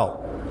black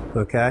belt.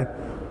 Okay?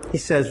 He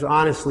says,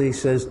 honestly,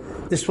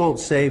 this won't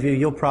save you.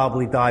 You'll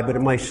probably die, but it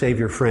might save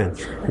your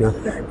friends.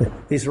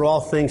 These are all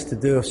things to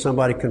do if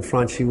somebody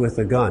confronts you with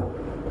a gun.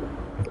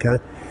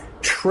 Okay?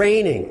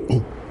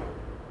 Training.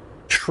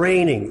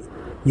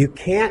 You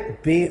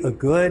can't be a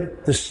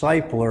good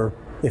discipler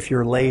if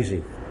you're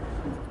lazy.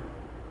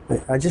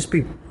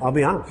 I'll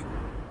be honest.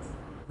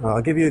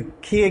 I'll give you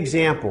key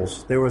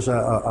examples. There was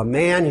a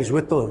man, he's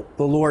with the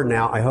Lord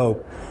now, I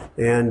hope,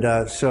 and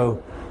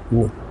so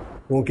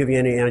won't give you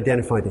any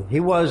identifying thing. He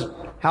was,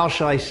 how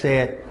shall I say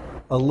it,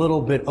 a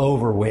little bit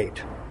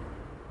overweight.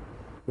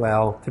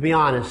 Well, to be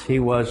honest, he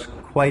was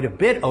quite a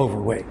bit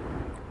overweight.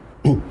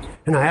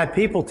 And I had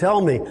people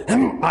tell me,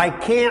 I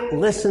can't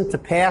listen to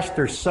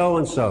Pastor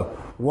so-and-so.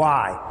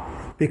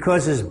 Why?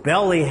 Because his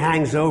belly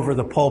hangs over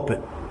the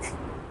pulpit.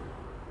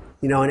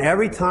 And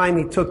every time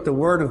he took the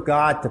Word of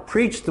God to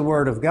preach the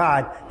Word of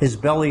God, his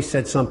belly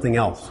said something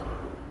else.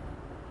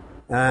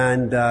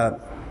 And,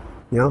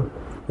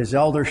 his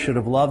elders should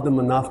have loved him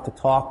enough to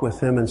talk with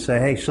him and say,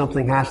 hey,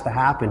 something has to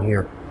happen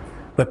here.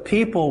 But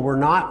people were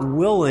not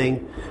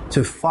willing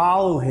to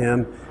follow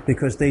him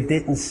because they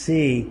didn't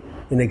see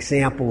an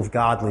example of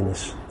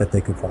godliness that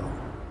they could follow.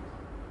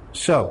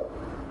 So,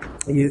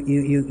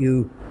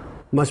 you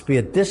must be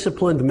a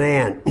disciplined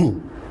man.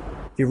 Do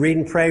you read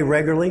and pray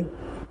regularly?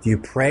 Do you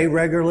pray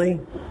regularly?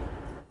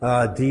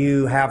 Do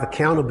you have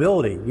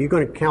accountability? You're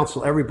going to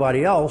counsel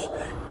everybody else.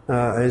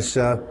 As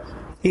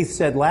Heath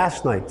said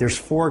last night, there's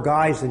 4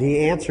 guys that he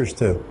answers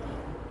to.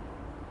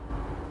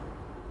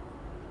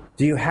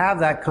 Do you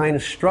have that kind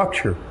of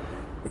structure?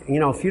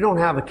 If you don't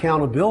have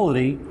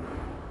accountability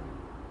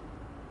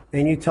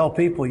and you tell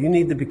people you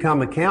need to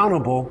become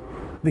accountable,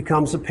 it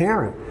becomes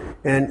apparent.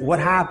 And what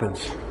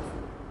happens?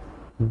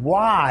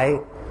 Why,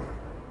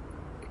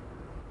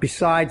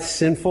 besides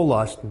sinful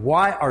lust,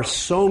 why are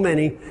so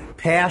many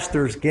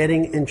pastors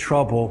getting in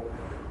trouble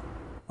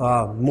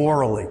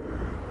morally?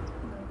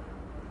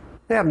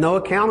 They have no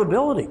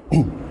accountability.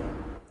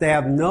 They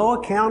have no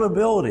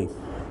accountability.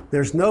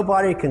 There's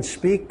nobody who can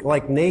speak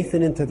like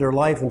Nathan into their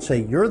life and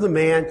say, you're the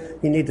man,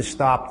 you need to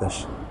stop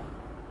this.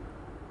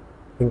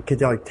 And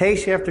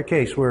case after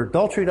case where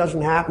adultery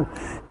doesn't happen,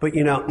 but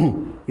you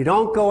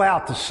don't go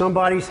out to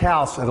somebody's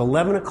house at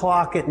 11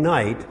 o'clock at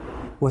night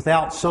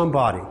without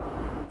somebody.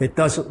 It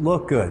doesn't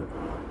look good.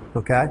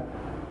 Okay?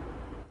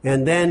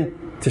 And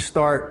then to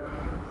start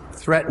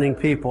threatening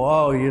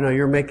people,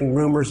 you're making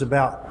rumors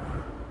about.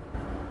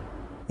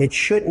 It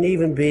shouldn't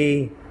even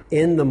be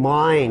in the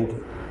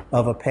mind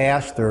of a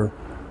pastor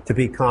to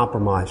be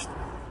compromised.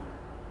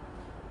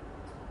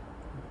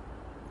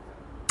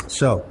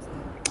 So,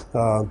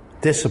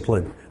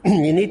 discipline.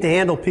 You need to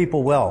handle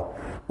people well.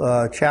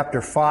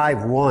 Chapter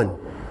 5:1.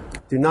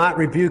 Do not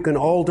rebuke an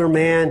older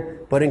man,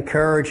 but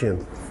encourage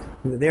him.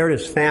 There it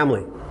is,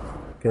 family.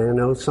 Okay, I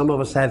know some of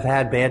us have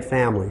had bad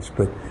families,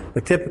 but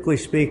typically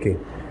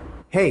speaking,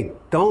 hey,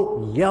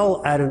 don't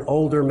yell at an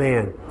older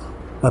man.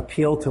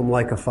 Appeal to him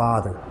like a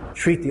father.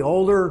 Treat the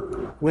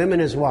older women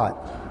as what?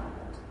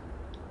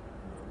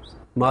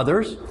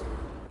 Mothers.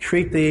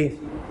 Treat the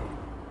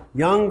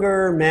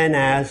younger men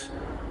as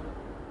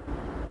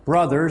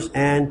brothers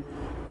and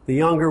the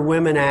younger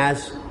women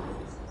as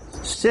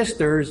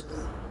sisters.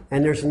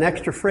 And there's an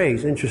extra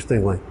phrase,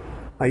 interestingly.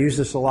 I use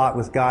this a lot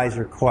with guys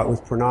who are caught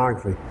with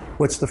pornography.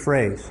 What's the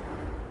phrase?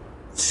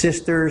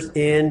 Sisters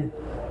in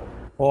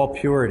all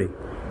purity.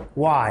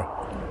 Why?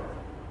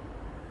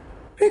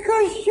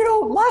 Because you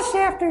don't lust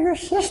after your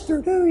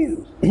sister, do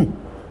you?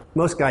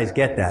 Most guys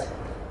get that.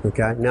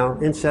 Okay? Now,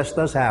 incest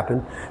does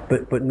happen,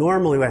 but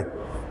normally,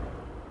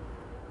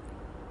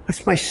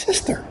 that's my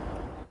sister.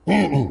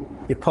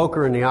 You poke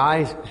her in the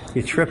eyes,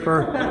 you trip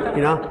her,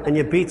 and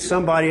you beat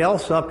somebody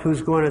else up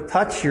who's going to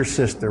touch your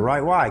sister,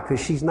 right? Why?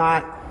 Because she's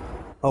not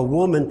a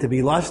woman to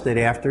be lusted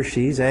after.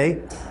 She's a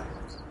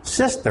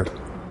sister.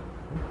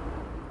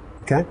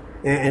 Okay?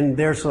 And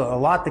there's a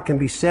lot that can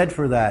be said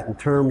for that in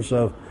terms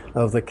of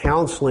the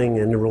counseling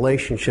and the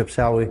relationships,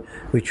 how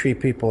we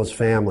treat people as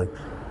family.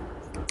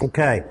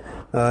 Okay,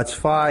 it's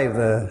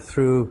 5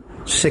 through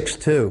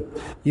 6:2.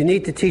 You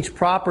need to teach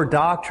proper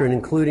doctrine,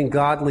 including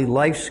godly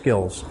life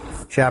skills.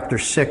 Chapter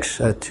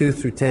 6, 2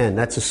 through 10.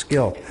 That's a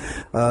skill.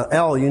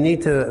 L, you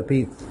need to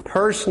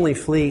personally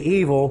flee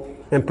evil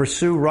and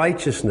pursue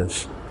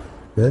righteousness.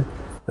 Okay.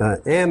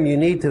 M, you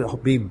need to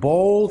be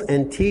bold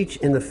and teach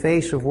in the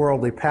face of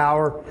worldly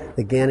power.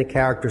 Again, a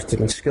characteristic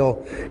and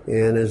skill.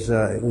 And as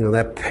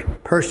that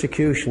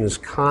persecution is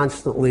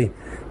constantly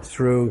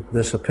through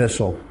this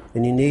epistle.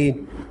 And you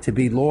need to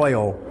be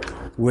loyal,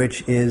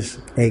 which is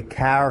a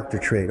character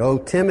trait. Oh,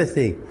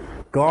 Timothy,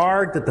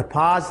 guard the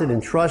deposit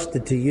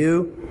entrusted to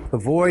you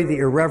Avoid the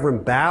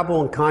irreverent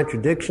babble and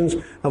contradictions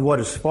of what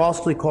is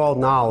falsely called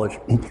knowledge,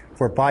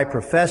 for by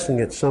professing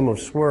it some have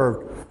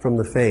swerved from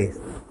the faith.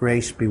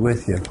 Grace be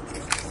with you.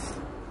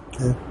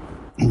 Okay.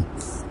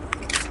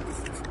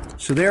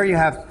 So there you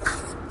have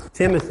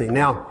Timothy.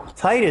 Now,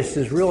 Titus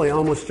is really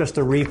almost just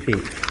a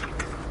repeat.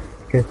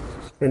 Okay?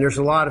 And there's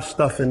a lot of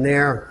stuff in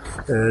there,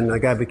 and I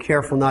got to be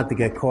careful not to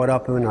get caught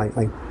up in.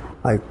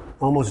 I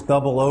almost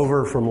double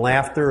over from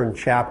laughter in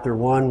chapter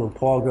 1 when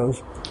Paul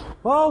goes,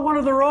 well, one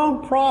of their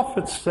own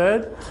prophets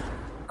said,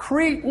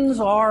 Cretans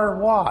are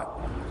what?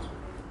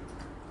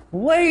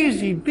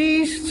 Lazy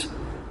beasts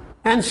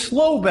and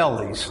slow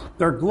bellies.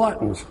 They're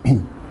gluttons.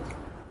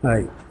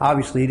 Right.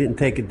 Obviously, he didn't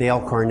take a Dale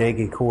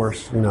Carnegie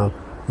course, in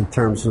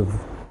terms of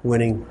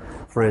winning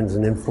friends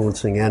and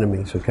influencing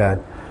enemies, okay?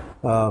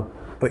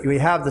 But we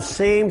have the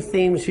same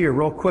themes here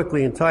real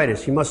quickly in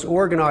Titus. You must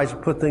organize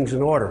and put things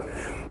in order.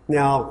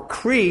 Now,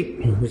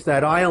 Crete is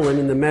that island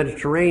in the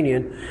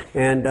Mediterranean,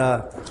 and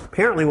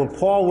apparently when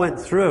Paul went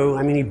through,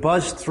 he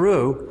buzzed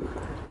through,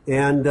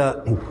 and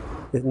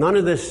none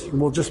of this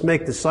will just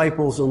make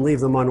disciples and leave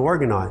them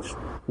unorganized.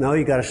 No,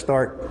 you got to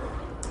start,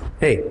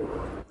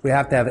 we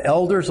have to have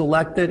elders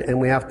elected,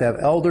 and we have to have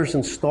elders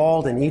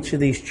installed in each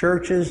of these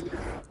churches,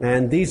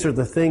 and these are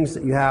the things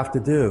that you have to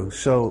do.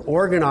 So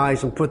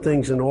organize and put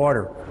things in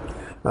order.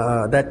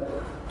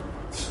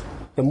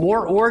 The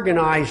more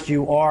organized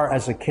you are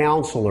as a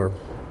counselor,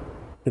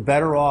 the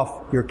better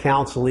off your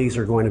counselees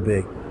are going to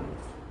be.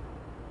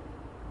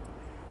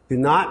 Do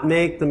not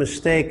make the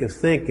mistake of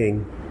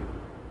thinking,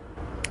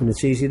 and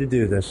it's easy to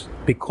do this,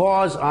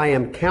 because I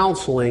am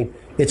counseling,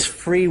 it's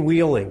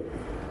freewheeling.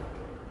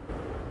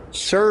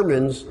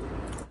 Sermons,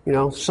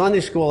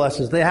 Sunday school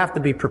lessons, they have to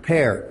be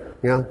prepared.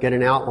 Get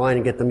an outline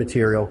and get the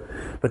material.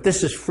 But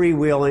this is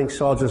freewheeling,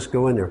 so I'll just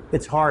go in there.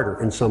 It's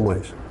harder in some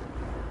ways.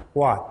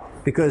 Why?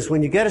 Because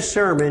when you get a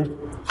sermon,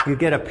 you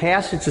get a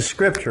passage of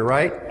Scripture,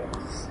 right?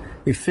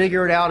 You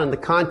figure it out in the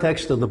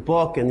context of the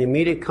book and the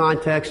immediate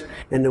context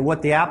and then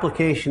what the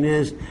application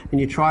is,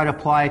 and you try to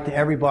apply it to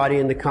everybody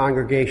in the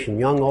congregation,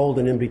 young, old,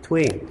 and in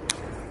between.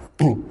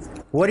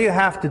 What do you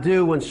have to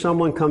do when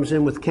someone comes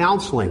in with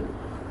counseling?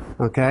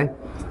 Okay?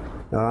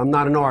 I'm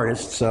not an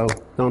artist, so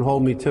don't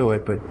hold me to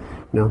it, but,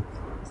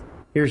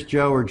 here's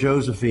Joe or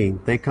Josephine.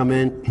 They come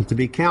in to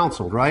be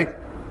counseled, right?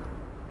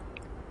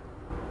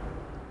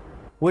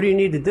 What do you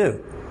need to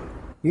do?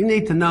 You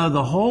need to know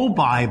the whole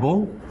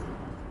Bible,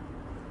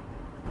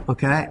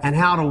 okay, and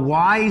how to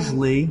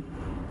wisely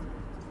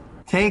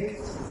take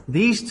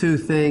these two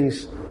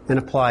things and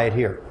apply it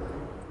here.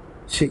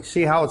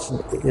 See how it's,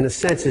 in a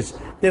sense, it's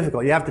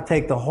difficult. You have to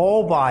take the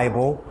whole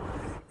Bible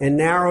and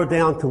narrow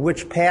down to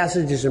which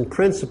passages and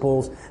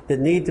principles that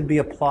need to be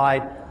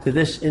applied to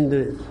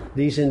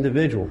these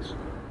individuals.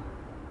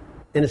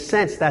 In a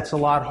sense, that's a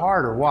lot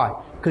harder. Why?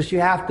 Because you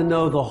have to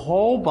know the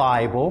whole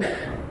Bible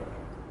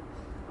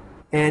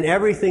and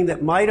everything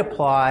that might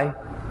apply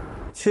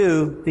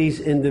to these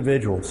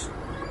individuals.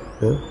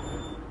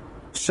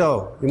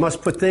 So, you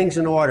must put things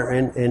in order.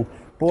 And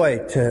boy,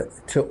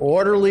 to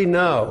orderly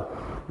know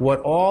what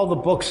all the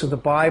books of the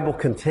Bible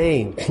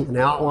contain, an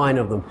outline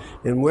of them,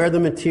 and where the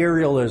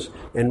material is,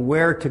 and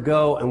where to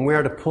go, and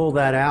where to pull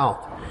that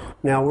out.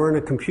 Now, we're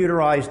in a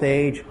computerized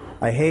age.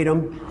 I hate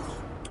them.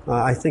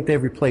 I think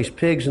they've replaced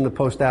pigs in the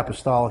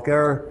post-apostolic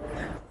era.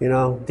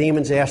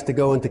 Demons asked to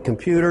go into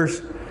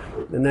computers,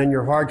 and then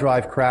your hard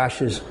drive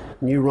crashes,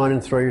 and you run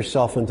and throw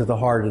yourself into the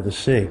heart of the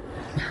sea.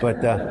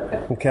 But,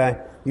 okay,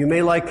 you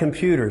may like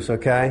computers,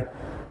 okay?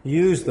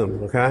 Use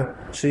them, okay?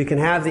 So you can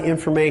have the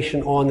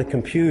information on the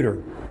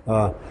computer.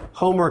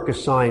 Homework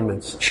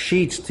assignments,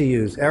 sheets to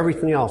use,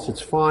 everything else.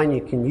 It's fine,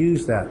 you can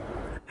use that.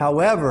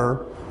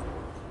 However,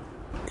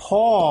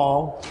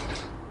 Paul,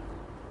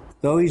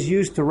 though he's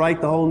used to write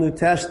the whole New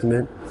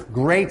Testament,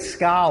 great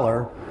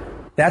scholar,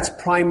 that's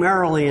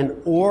primarily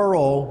an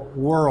oral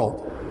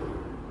world,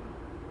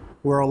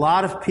 where a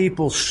lot of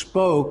people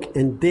spoke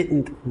and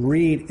didn't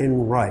read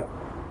and write.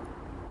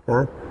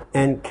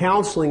 And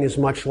counseling is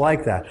much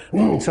like that.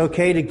 It's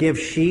okay to give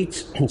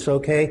sheets. It's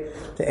okay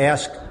to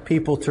ask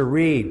people to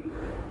read.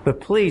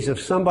 But please, if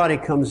somebody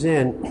comes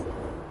in,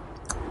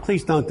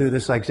 please don't do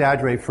this. I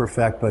exaggerate for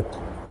effect, but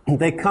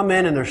they come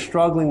in and they're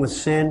struggling with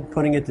sin,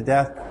 putting it to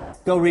death,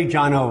 go read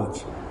John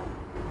Owens.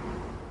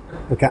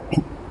 Okay?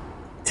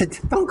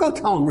 Don't go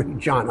tell them read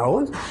John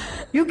Owens.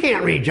 You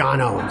can't read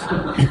John Owens.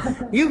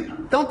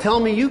 You don't tell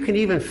me you can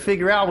even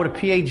figure out what a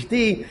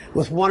PhD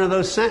with one of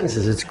those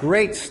sentences. It's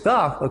great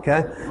stuff,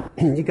 okay?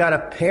 You got to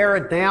pare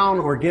it down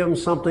or give them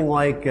something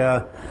like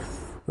The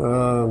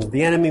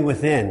Enemy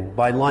Within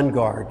by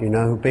Lundgaard,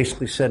 who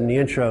basically said in the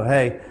intro,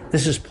 hey,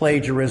 this is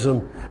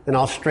plagiarism, and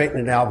I'll straighten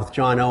it out with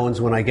John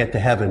Owens when I get to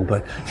heaven,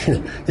 but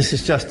this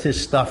is just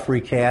his stuff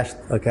recast,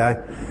 okay?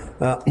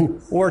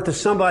 Or to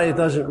somebody that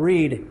doesn't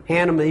read,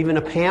 hand them even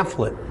a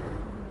pamphlet,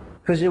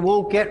 because it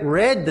won't get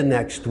read the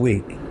next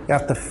week. You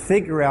have to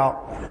figure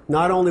out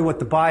not only what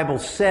the Bible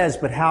says,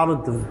 but how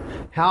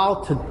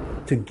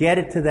to get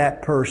it to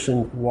that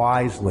person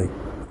wisely,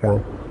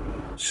 okay?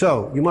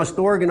 So, you must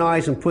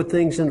organize and put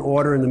things in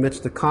order in the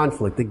midst of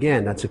conflict.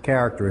 Again, that's a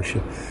character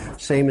issue.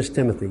 Same as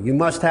Timothy. You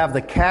must have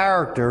the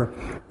character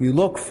you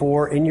look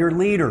for in your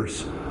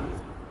leaders.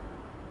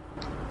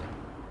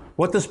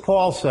 What does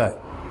Paul say?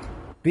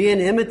 Be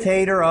an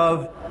imitator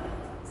of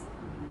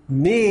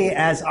me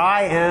as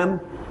I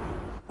am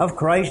of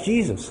Christ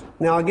Jesus.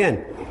 Now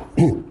again,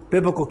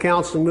 biblical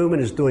counseling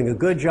movement is doing a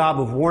good job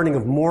of warning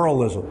of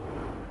moralism.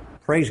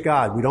 Praise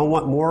God. We don't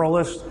want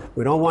moralists.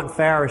 We don't want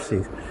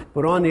Pharisees.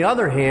 But on the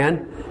other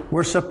hand,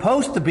 we're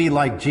supposed to be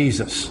like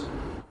Jesus.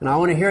 And I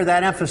want to hear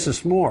that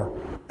emphasis more.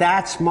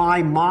 That's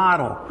my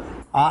model.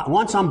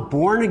 Once I'm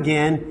born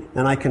again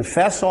and I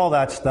confess all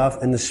that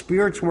stuff and the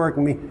Spirit's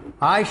working me,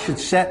 I should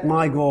set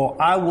my goal.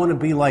 I want to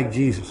be like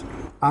Jesus.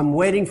 I'm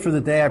waiting for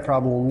the day I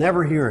probably will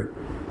never hear it.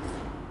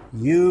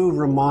 You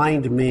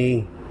remind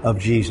me of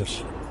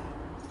Jesus.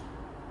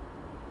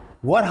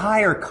 What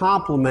higher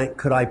compliment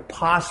could I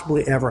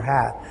possibly ever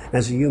have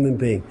as a human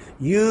being?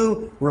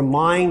 You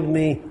remind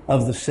me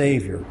of the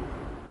Savior.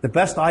 The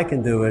best I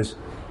can do is,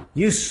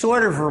 you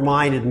sort of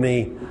reminded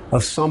me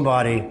of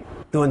somebody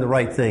doing the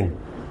right thing.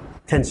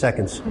 10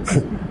 seconds.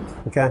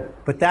 Okay?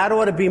 But that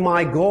ought to be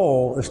my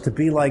goal, is to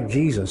be like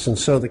Jesus. And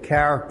so the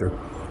character.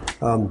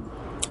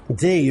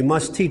 D, you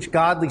must teach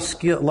godly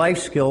life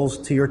skills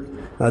to your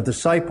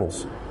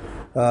disciples.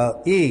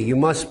 E, you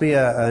must be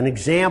an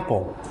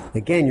example.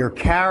 Again, your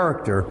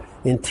character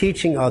in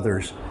teaching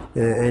others.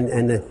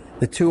 And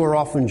the two are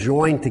often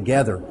joined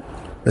together,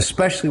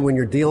 especially when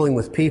you're dealing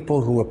with people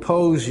who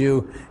oppose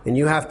you and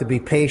you have to be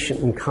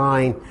patient and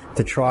kind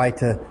to try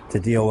to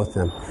deal with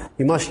them.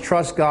 You must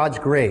trust God's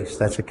grace.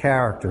 That's a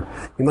character.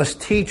 You must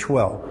teach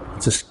well.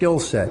 It's a skill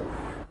set.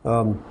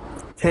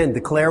 10,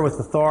 declare with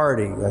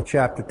authority.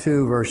 Chapter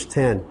 2, verse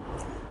 10.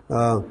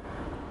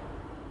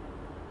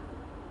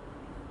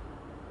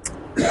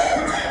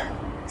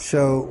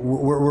 So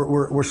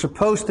we're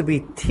supposed to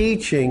be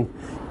teaching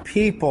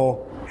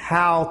people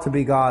how to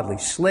be godly.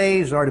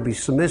 Slaves are to be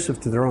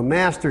submissive to their own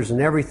masters in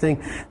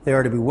everything. They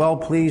are to be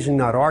well-pleasing,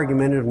 not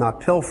argumentative,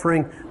 not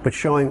pilfering, but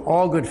showing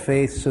all good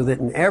faith, so that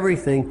in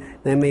everything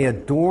they may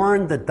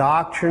adorn the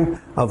doctrine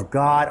of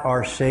God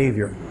our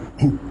Savior.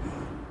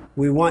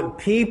 We want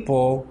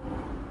people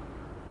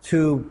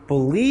to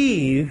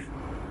believe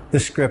the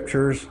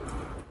Scriptures,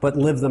 but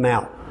live them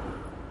out.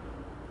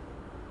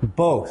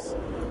 Both.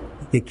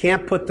 You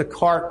can't put the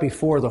cart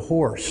before the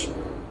horse.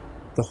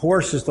 The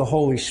horse is the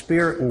Holy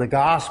Spirit and the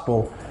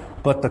gospel,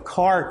 but the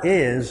cart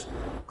is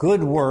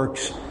good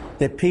works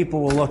that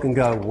people will look and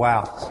go,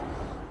 wow,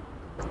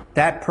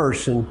 that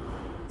person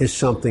is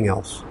something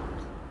else.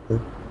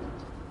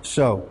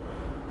 So,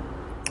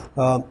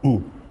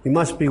 you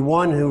must be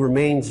one who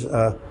reminds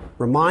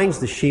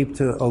the sheep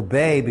to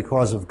obey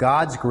because of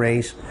God's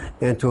grace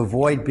and to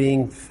avoid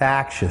being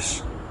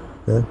factious.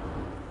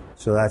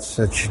 So that's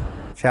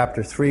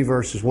chapter 3,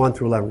 verses 1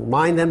 through 11.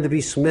 Remind them to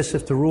be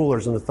submissive to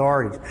rulers and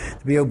authorities,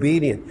 to be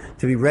obedient,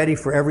 to be ready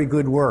for every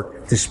good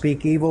work, to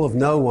speak evil of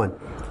no one.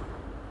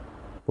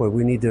 Boy,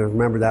 we need to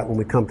remember that when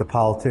we come to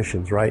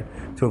politicians, right?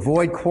 To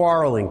avoid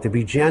quarreling, to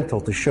be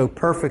gentle, to show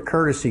perfect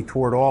courtesy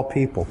toward all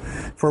people.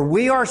 For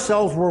we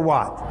ourselves were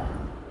what?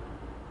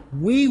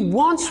 We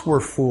once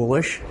were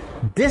foolish,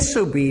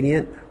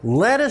 disobedient,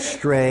 led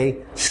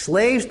astray,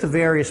 slaves to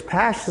various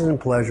passions and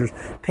pleasures,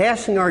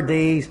 passing our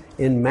days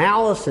in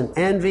malice and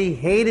envy,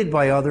 hated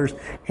by others,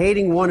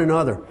 hating one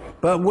another.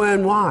 But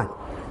when what?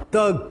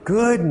 The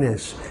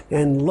goodness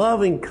and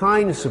loving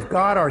kindness of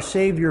God our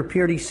Savior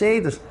appeared, He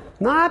saved us,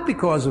 not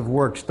because of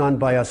works done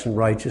by us in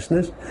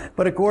righteousness,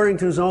 but according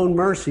to His own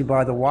mercy,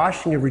 by the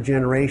washing of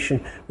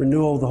regeneration,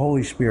 renewal of the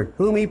Holy Spirit,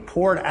 whom He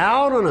poured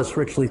out on us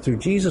richly through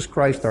Jesus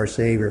Christ our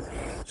Savior,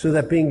 so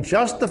that being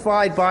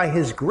justified by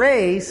His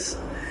grace,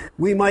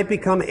 we might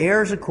become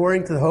heirs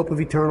according to the hope of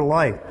eternal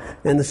life.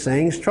 And the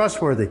saying is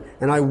trustworthy.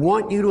 And I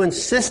want you to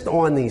insist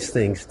on these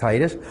things,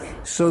 Titus,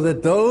 so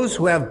that those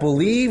who have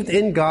believed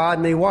in God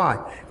may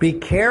what? Be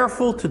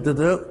careful to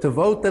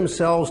devote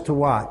themselves to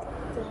what?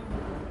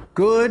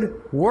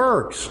 Good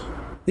works.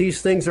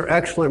 These things are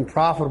excellent and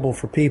profitable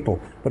for people,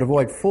 but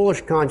avoid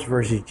foolish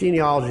controversies,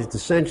 genealogies,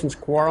 dissensions,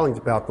 quarrelings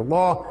about the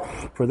law,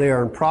 for they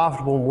are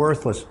unprofitable and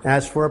worthless.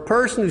 As for a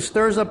person who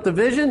stirs up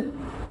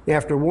division,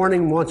 after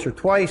warning him once or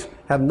twice,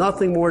 have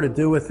nothing more to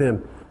do with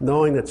him,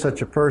 knowing that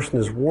such a person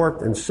is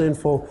warped and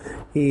sinful,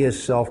 he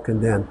is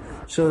self-condemned.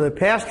 So the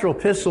Pastoral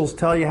Epistles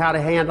tell you how to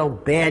handle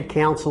bad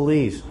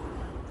counselees.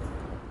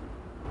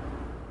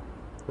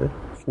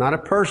 It's not a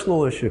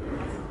personal issue.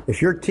 If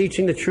you're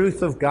teaching the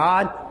truth of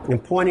God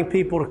and pointing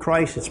people to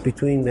Christ, it's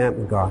between them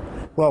and God.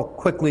 Well,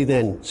 quickly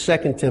then,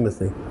 2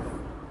 Timothy.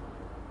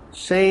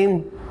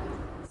 Same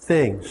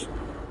things.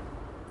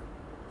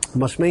 You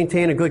must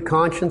maintain a good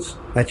conscience.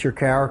 That's your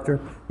character.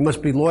 You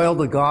must be loyal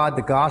to God,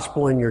 the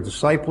gospel, and your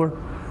discipler.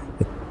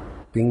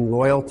 Being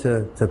loyal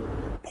to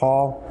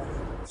Paul.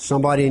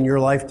 Somebody in your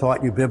life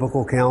taught you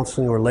biblical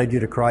counseling or led you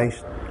to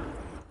Christ.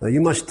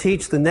 You must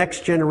teach the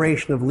next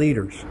generation of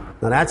leaders.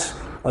 Now that's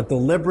a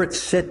deliberate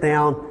sit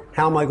down.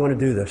 How am I going to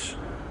do this?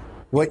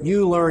 What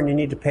you learn, you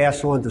need to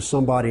pass on to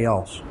somebody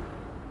else.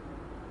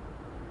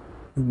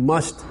 You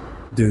must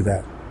do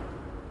that.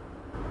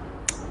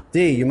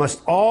 D, you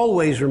must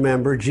always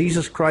remember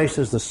Jesus Christ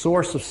is the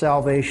source of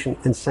salvation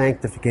and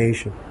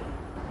sanctification.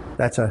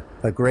 That's a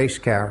grace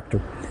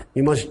character.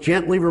 You must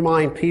gently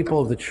remind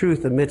people of the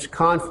truth amidst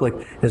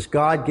conflict as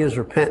God gives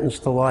repentance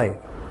to life.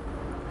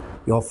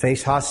 You'll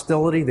face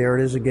hostility. There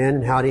it is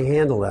again. How do you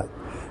handle that?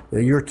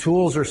 Your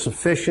tools are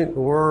sufficient,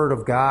 the Word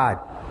of God.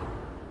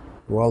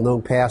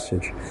 Well-known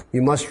passage.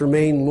 You must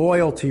remain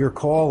loyal to your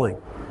calling.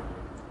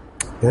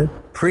 Okay?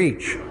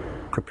 Preach.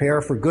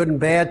 Prepare for good and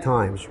bad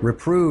times.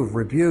 Reprove,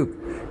 rebuke,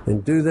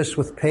 and do this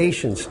with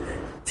patience.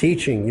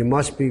 Teaching. You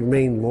must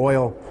remain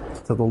loyal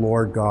to the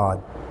Lord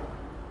God.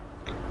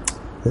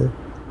 Okay?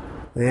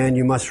 And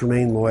you must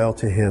remain loyal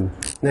to Him.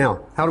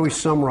 Now, how do we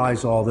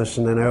summarize all this?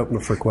 And then I open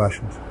it for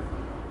questions.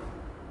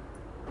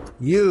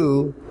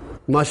 You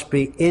must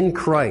be in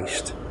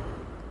Christ.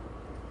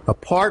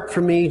 Apart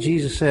from me,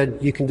 Jesus said,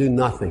 you can do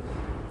nothing.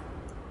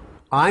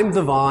 I'm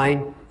the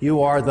vine,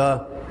 you are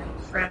the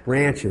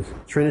branches.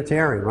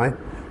 Trinitarian, right?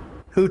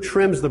 Who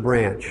trims the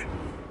branch?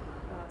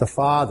 The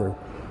Father.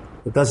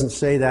 It doesn't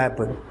say that,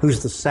 but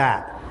who's the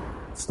sap?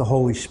 It's the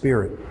Holy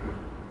Spirit.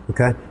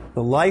 Okay?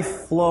 The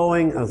life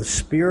flowing of the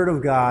Spirit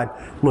of God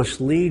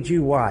must lead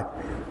you what?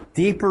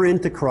 Deeper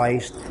into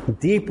Christ,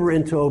 deeper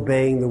into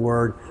obeying the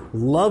Word,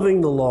 loving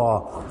the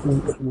law,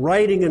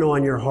 writing it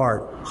on your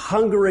heart,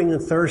 hungering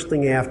and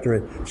thirsting after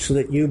it so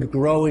that you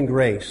grow in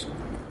grace.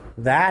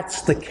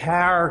 That's the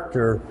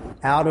character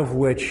out of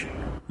which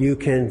you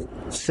can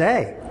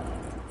say,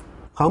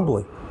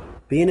 humbly,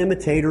 be an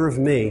imitator of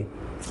me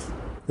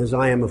as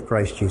I am of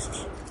Christ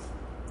Jesus.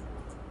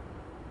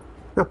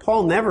 Now,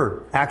 Paul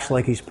never acts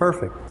like he's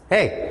perfect.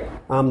 Hey,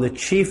 I'm the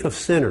chief of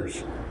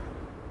sinners.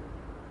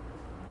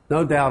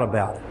 No doubt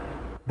about it.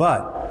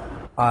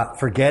 But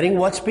forgetting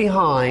what's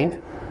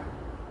behind,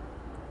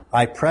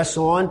 I press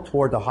on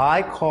toward the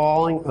high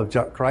calling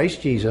of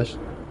Christ Jesus,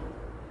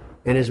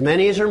 and as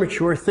many as are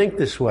mature think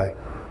this way.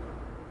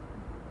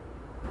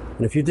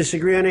 And if you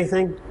disagree on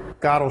anything,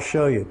 God will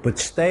show you. But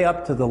stay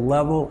up to the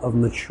level of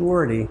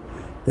maturity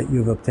that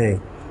you've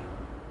obtained.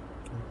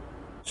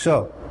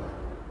 So,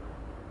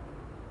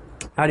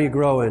 how do you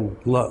grow in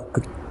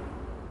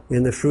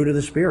the fruit of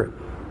the Spirit?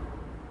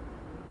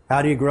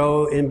 How do you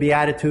grow in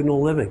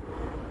beatitudinal living?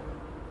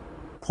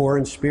 Poor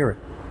in spirit.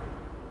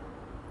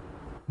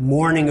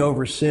 Mourning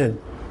over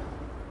sin.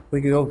 We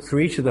can go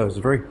through each of those.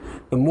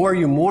 The more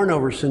you mourn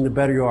over sin, the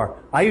better you are.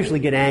 I usually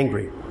get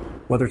angry,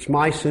 whether it's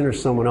my sin or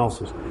someone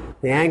else's.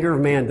 The anger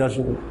of man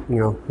doesn't,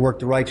 work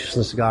the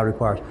righteousness that God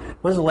requires.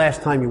 When's the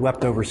last time you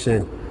wept over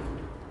sin?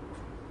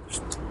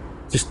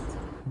 Just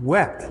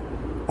wept.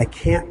 I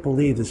can't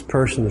believe this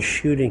person is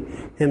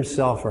shooting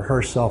himself or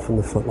herself in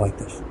the foot like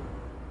this.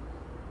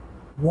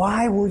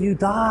 Why will you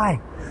die?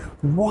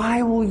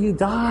 Why will you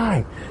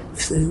die?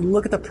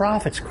 Look at the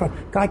prophets.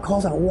 God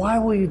calls out, why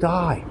will you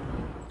die?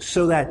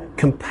 So that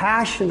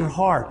compassionate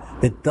heart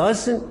that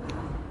doesn't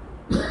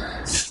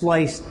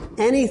slice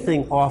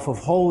anything off of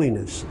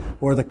holiness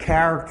or the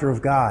character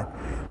of God,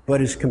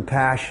 but is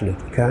compassionate,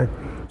 okay?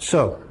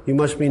 So, you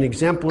must be an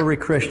exemplary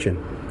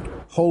Christian.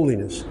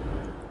 Holiness.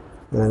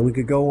 We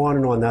could go on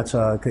and on. That's,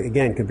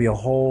 again, could be a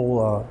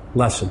whole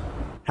lesson.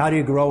 How do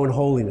you grow in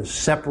holiness?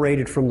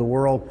 Separated from the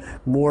world,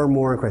 more and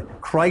more in Christ.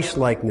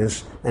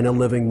 Christ-likeness and a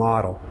living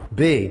model.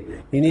 B,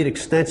 you need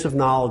extensive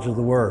knowledge of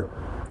the Word.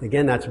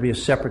 Again, that to be a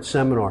separate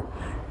seminar.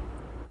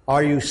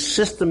 Are you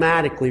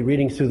systematically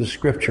reading through the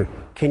Scripture?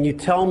 Can you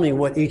tell me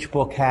what each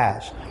book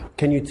has?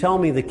 Can you tell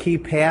me the key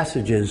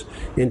passages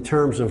in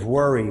terms of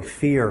worry,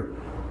 fear,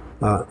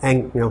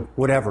 and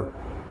whatever?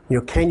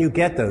 Can you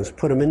get those?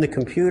 Put them in the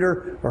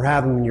computer or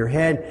have them in your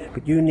head,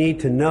 but you need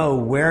to know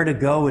where to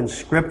go in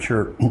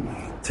Scripture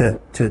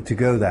to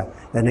go that.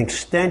 An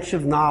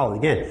extensive knowledge.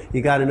 Again,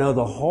 you got to know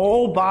the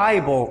whole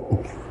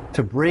Bible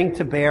to bring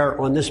to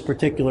bear on this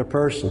particular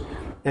person.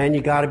 And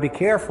you got to be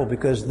careful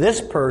because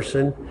this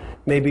person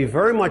may be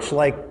very much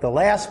like the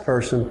last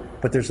person,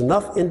 but there's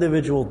enough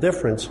individual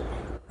difference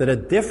that a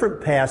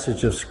different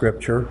passage of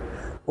Scripture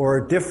or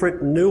a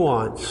different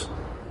nuance.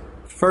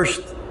 1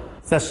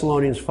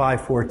 Thessalonians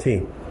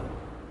 5:14.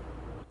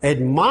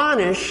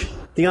 Admonish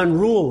the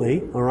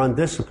unruly or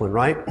undisciplined,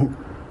 right?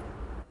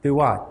 Do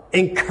what?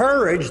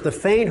 Encourage the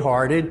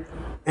faint-hearted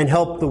and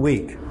help the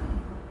weak.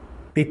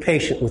 Be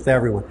patient with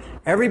everyone.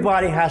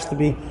 Everybody has to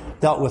be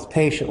dealt with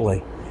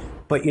patiently.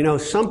 But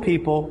some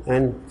people,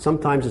 and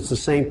sometimes it's the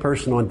same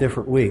person on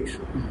different weeks,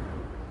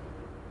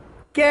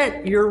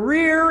 get your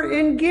rear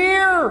in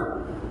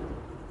gear.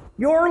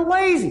 You're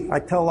lazy. I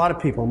tell a lot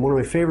of people, one of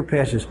my favorite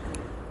passages,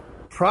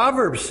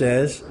 Proverbs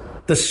says,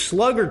 the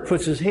sluggard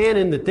puts his hand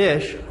in the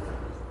dish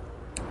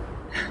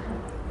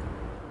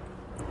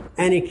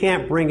and he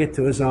can't bring it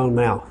to his own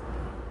mouth.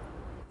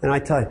 And I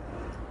tell you,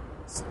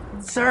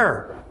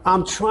 sir,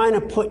 I'm trying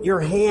to put your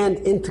hand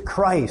into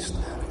Christ.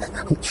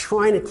 I'm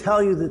trying to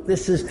tell you that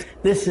this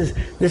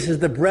is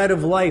the bread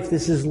of life.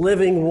 This is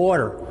living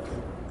water.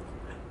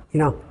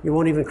 You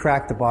won't even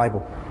crack the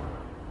Bible.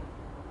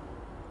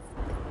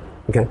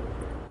 Okay?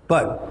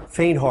 But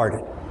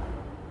faint-hearted.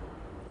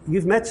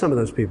 You've met some of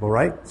those people,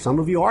 right? Some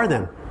of you are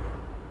them.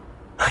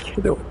 I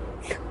can't do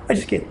it. I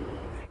just can't.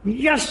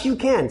 Yes, you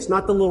can. It's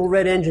not the little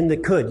red engine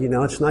that could,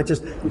 It's not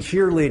just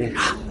cheerleading.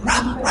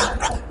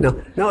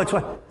 No, it's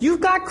what?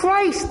 You've got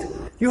Christ.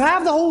 You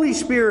have the Holy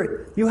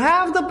Spirit. You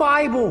have the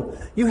Bible.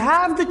 You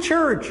have the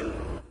church.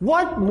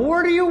 What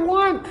more do you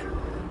want?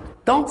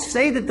 Don't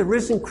say that the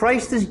risen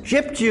Christ has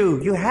gypped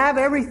you. You have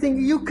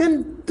everything. You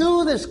can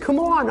do this. Come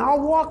on,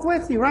 I'll walk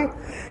with you, right?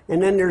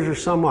 And then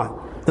there's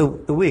somewhat. The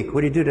weak.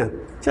 What do you do then?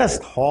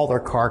 Just haul their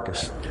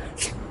carcass.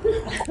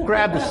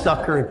 Grab the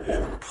sucker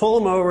and pull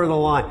them over the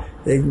line.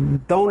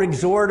 Don't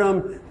exhort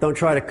them. Don't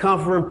try to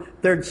comfort them.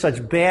 They're in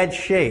such bad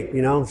shape,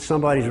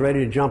 Somebody's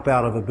ready to jump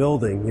out of a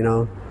building,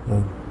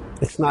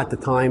 It's not the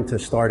time to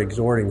start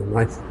exhorting them,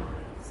 right?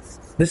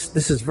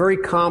 This is very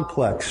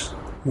complex,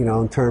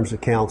 in terms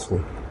of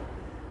counseling.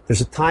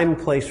 There's a time and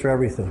place for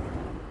everything.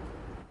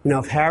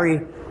 If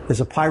Harry is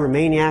a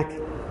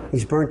pyromaniac,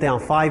 he's burnt down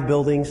 5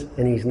 buildings,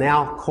 and he's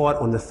now caught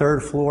on the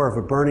 3rd floor of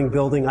a burning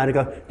building, I'd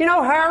go,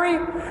 Harry,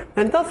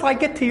 and if I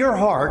get to your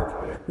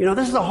heart,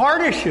 this is a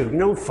heart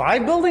issue.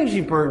 5 buildings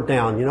you burnt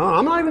down,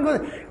 I'm not even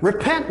going to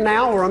repent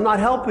now or I'm not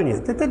helping you.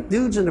 That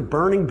dude's in a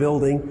burning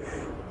building.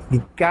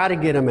 You got to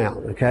get him out,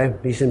 okay?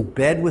 He's in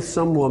bed with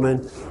some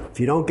woman. If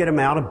you don't get him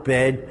out of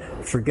bed,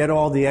 forget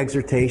all the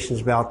exhortations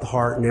about the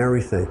heart and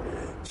everything.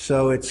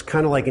 So it's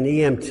kind of like an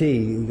EMT.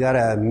 You got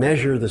to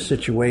measure the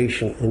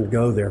situation and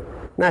go there.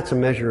 And that's a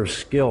measure of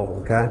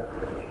skill, okay?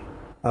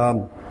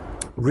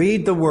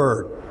 Read the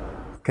Word,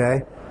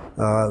 okay?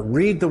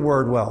 Read the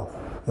Word well.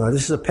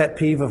 This is a pet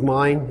peeve of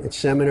mine at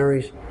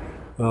seminaries.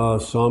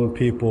 Some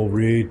people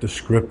read the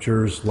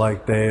Scriptures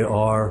like they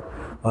are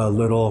a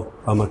little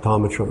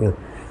automaton.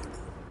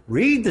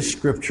 Read the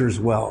Scriptures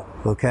well,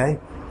 okay?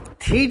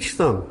 Teach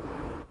them.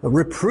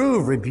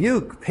 Reprove,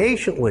 rebuke,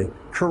 patiently,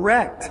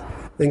 correct,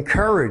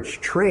 encourage,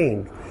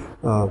 train.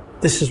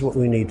 This is what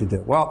we need to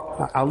do.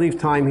 Well, I'll leave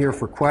time here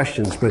for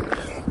questions, but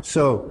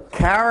so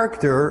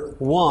character,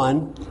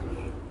 1,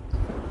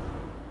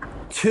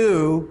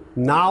 2,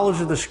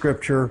 knowledge of the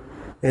Scripture,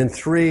 and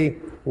 3,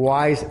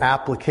 wise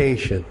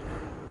application.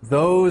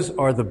 Those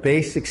are the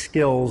basic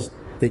skills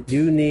that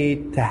you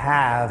need to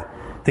have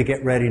to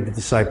get ready to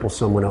disciple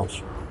someone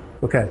else.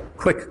 Okay,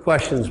 quick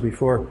questions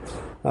before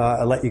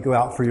I let you go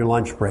out for your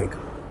lunch break.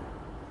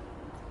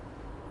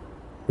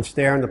 It's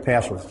there in the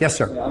password. Yes,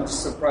 sir. Yeah, I'm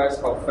just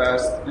surprised how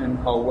fast and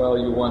how well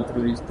you went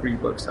through these 3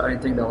 books. I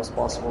didn't think that was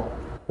possible.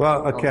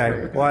 Well,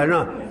 okay. Well, I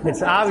don't know.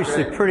 It's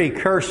obviously pretty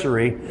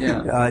cursory.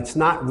 Yeah. It's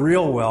not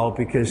real well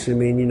because,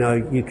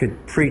 you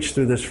could preach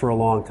through this for a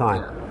long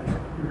time.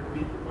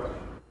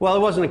 Well,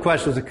 it wasn't a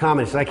question, it was a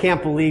comment. I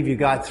can't believe you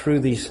got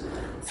through these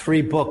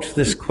 3 books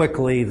this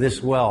quickly,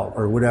 this well,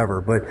 or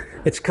whatever. But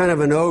it's kind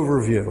of an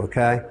overview,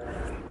 okay?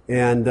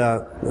 And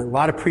a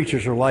lot of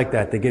preachers are like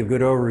that. They give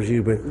good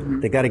overview,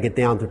 but they got to get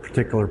down to a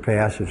particular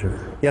passage.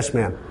 Yes,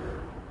 ma'am.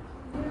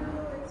 Can you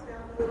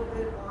expound a little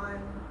bit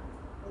on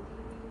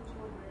believing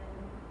children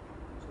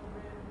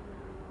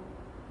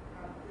who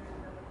have good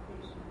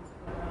applications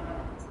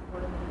for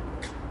working?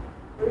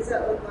 What does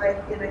that look like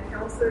in a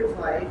counselor's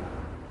life,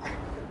 a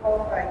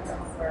qualified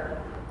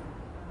counselor?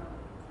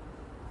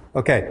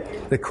 Okay,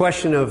 the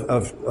question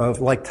of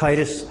like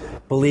Titus,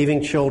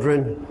 believing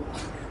children.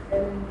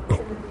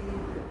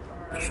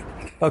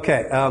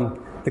 Okay,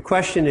 the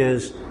question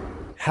is,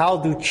 how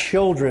do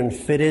children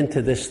fit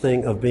into this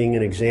thing of being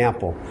an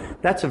example?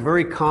 That's a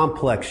very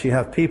complex. You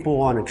have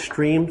people on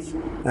extremes,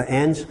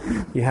 ends.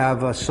 You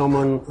have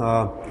someone,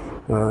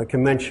 I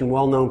can mention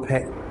well-known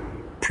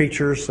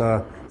preachers,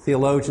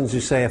 theologians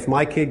who say, if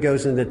my kid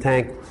goes in the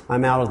tank,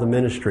 I'm out of the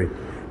ministry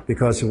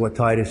because of what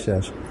Titus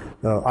says.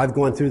 I've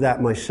gone through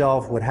that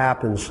myself. What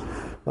happens?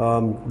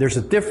 There's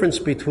a difference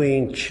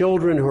between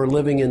children who are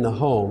living in the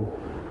home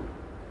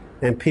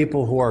and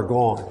people who are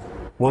gone.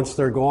 Once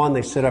they're gone,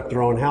 they set up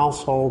their own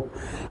household.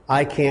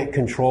 I can't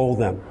control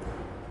them.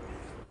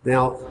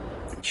 Now,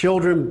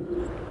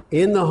 children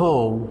in the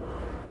home,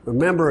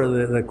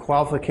 remember the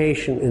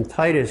qualification in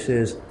Titus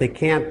is they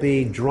can't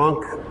be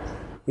drunk,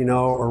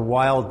 or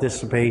wild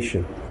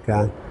dissipation,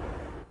 okay?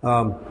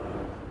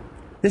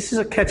 This is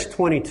a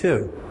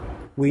catch-22.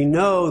 We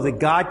know that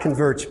God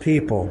converts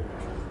people,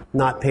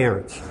 not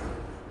parents.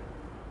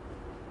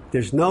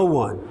 There's no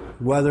one,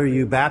 whether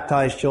you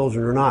baptize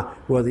children or not,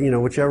 whether,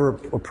 whichever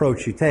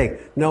approach you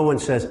take, no one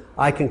says,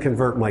 I can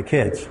convert my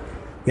kids.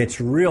 It's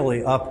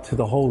really up to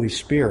the Holy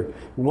Spirit.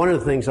 And one of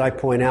the things I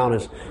point out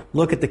is,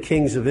 look at the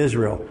kings of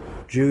Israel,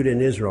 Judah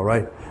and Israel,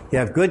 right? You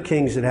have good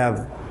kings that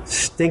have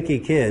stinky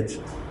kids,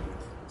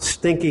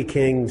 stinky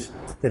kings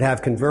that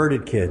have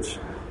converted kids.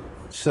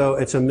 So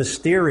it's a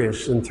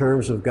mysterious in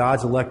terms of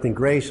God's electing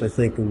grace, I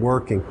think, and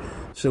working.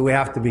 So we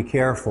have to be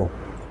careful.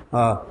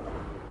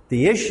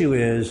 The issue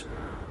is,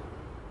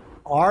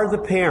 are the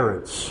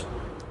parents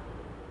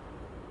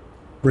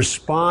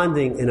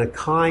responding in a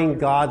kind,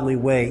 godly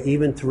way,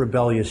 even to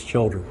rebellious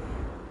children?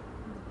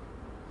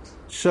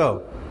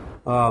 So,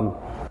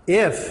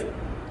 if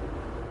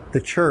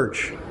the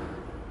church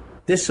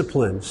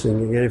disciplines.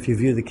 And if you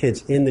view the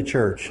kids in the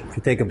church, if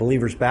you take a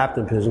believer's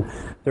baptism,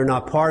 they're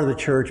not part of the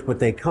church, but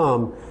they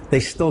come, they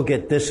still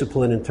get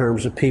discipline in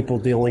terms of people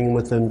dealing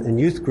with them in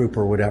youth group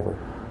or whatever.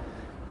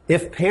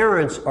 If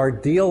parents are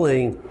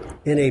dealing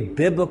in a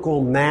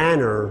biblical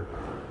manner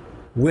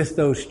with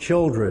those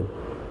children,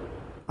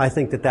 I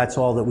think that that's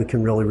all that we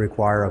can really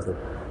require of them.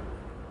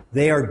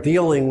 They are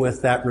dealing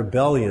with that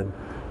rebellion.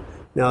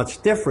 Now, it's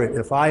different.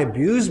 If I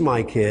abuse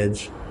my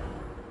kids,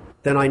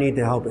 then I need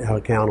to help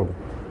accountable.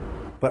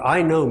 But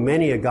I know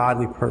many a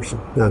godly person.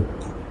 Now,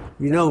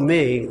 you know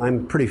me,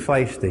 I'm pretty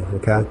feisty,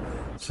 okay?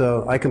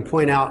 So I can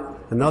point out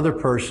another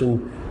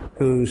person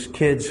whose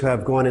kids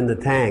have gone in the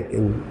tank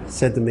and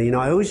said to me, you know,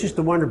 I always used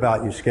to wonder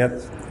about you,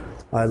 Skip.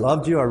 I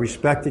loved you, I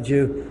respected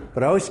you,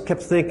 but I always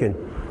kept thinking,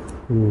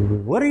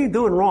 what are you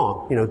doing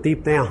wrong, you know,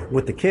 deep down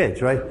with the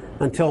kids, right?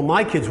 Until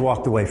my kids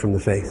walked away from the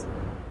faith.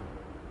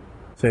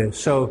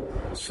 So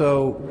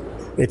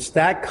it's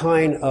that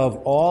kind of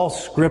all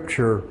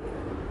Scripture,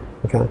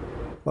 okay?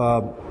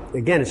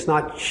 Again, it's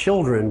not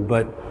children,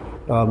 but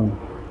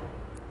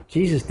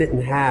Jesus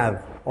didn't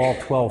have all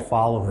 12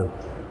 follow him.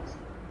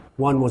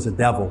 One was a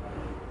devil.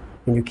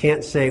 And you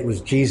can't say it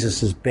was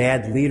Jesus'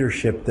 bad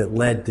leadership that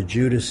led to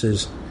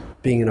Judas's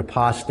being an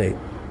apostate.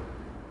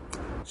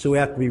 So we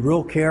have to be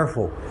real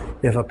careful.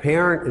 If a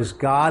parent is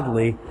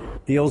godly,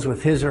 deals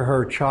with his or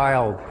her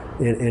child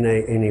in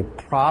a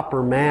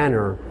proper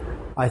manner,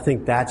 I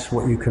think that's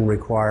what you can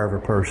require of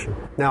a person.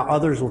 Now,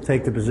 others will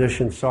take the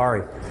position,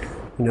 sorry,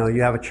 you know,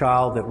 you have a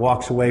child that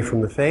walks away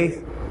from the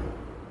faith,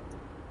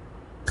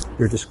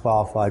 you're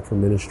disqualified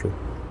from ministry.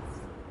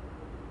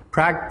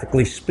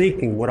 Practically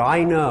speaking, what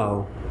I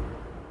know,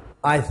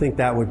 I think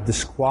that would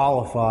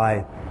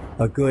disqualify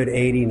a good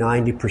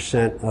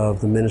 80-90%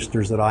 of the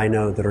ministers that I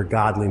know that are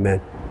godly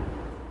men.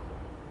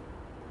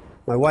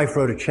 My wife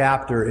wrote a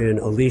chapter in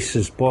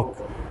Elise's book,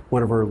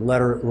 one of her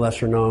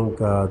lesser known,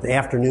 The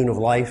Afternoon of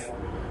Life.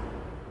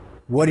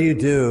 What do you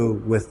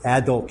do with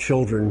adult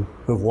children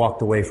who have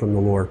walked away from the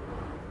Lord?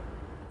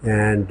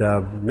 And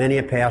many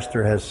a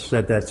pastor has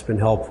said that's been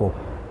helpful.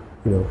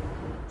 You know,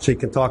 so you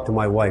can talk to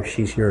my wife.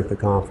 She's here at the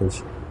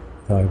conference.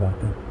 Tell you about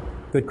that.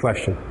 Good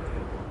question.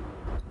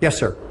 Yes,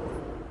 sir.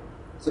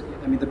 So,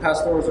 I mean, the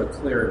pastorals are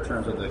clear in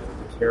terms of the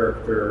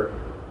character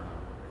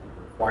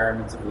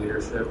requirements of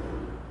leadership.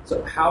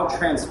 So, how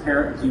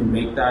transparent do you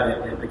make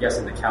that? I guess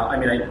in the I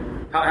mean,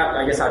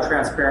 I guess how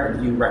transparent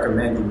do you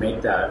recommend you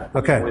make that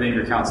within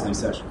your counseling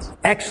sessions?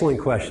 Excellent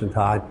question,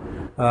 Todd.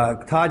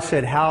 Todd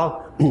said,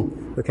 "How?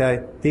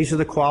 Okay, these are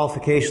the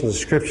qualifications. The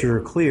scriptures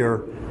are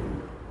clear.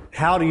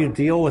 How do you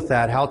deal with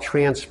that? How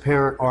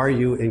transparent are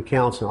you in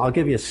counseling?" I'll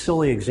give you a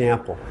silly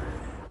example.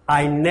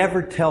 I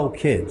never tell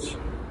kids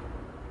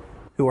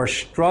who are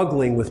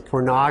struggling with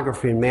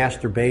pornography and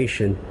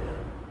masturbation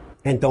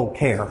and don't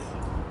care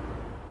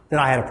that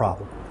I had a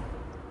problem.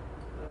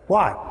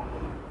 Why?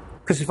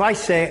 Because if I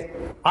say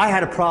I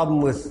had a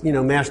problem with, you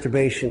know,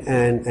 masturbation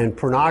and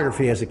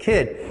pornography as a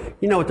kid,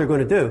 you know what they're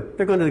going to do?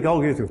 They're going to go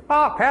through,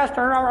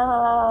 Pastor,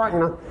 you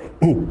know.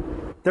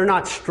 They're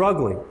not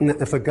struggling.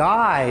 If a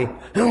guy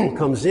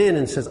comes in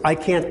and says, I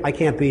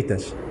can't beat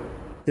this.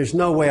 There's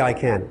no way I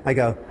can. I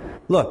go,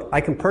 look,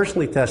 I can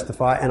personally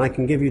testify, and I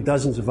can give you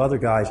dozens of other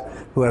guys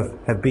who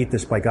have beat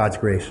this by God's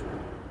grace.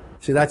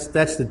 See, that's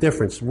the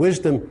difference.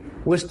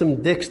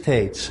 Wisdom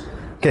dictates.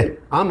 Okay,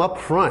 I'm up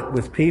front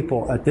with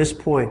people at this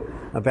point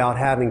about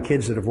having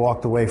kids that have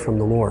walked away from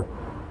the Lord.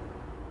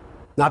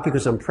 Not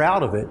because I'm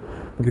proud of it,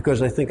 but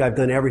because I think I've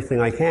done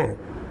everything I can.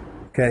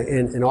 Okay,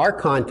 in our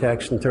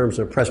context, in terms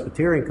of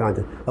Presbyterian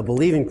context, a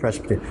believing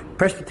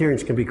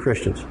Presbyterians can be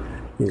Christians.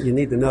 You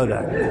need to know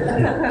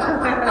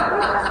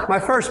that. My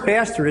first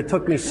pastor, it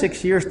took me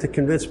 6 years to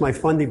convince my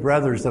Fundy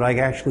brothers that I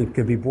actually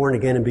could be born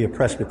again and be a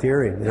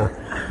Presbyterian.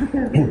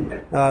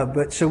 You know?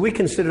 But so we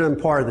consider them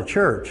part of the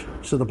church.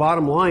 So the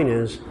bottom line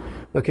is,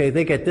 okay,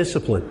 they get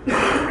disciplined.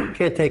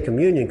 Can't take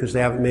communion because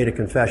they haven't made a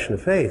confession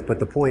of faith. But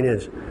the point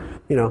is,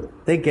 you know,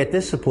 they get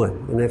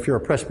disciplined. And if you're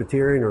a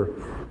Presbyterian or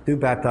do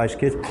baptize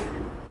kids,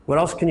 what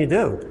else can you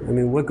do? I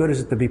mean, what good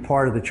is it to be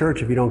part of the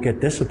church if you don't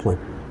get disciplined?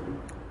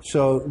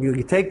 So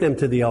you take them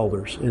to the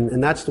elders,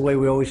 and that's the way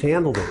we always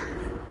handled it.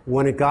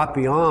 When it got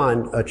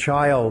beyond a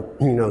child,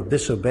 you know,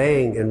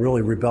 disobeying and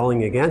really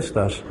rebelling against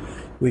us,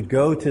 we'd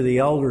go to the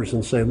elders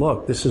and say,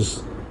 look, this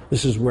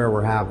is where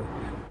we're having.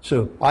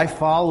 So I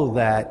follow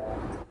that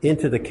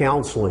into the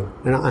counseling.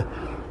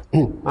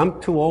 And I'm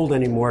too old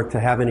anymore to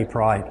have any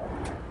pride.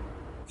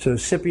 So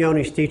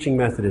Scipione's teaching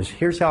method is,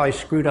 here's how I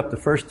screwed up the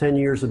first 10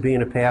 years of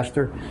being a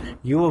pastor.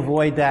 You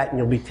avoid that and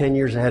you'll be 10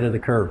 years ahead of the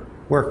curve.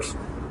 Works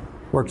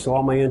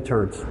all my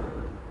interns.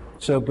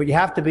 So, but you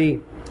have to be,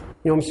 you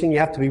know what I'm saying? You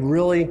have to be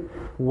really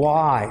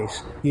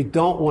wise. You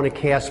don't want to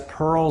cast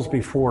pearls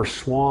before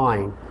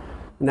swine.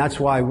 And that's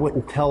why I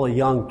wouldn't tell a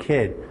young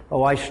kid,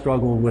 oh, I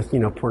struggled with, you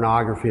know,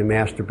 pornography and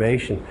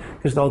masturbation.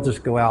 Because they'll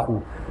just go out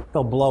and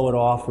they'll blow it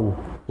off and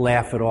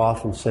laugh it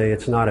off and say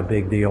it's not a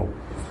big deal.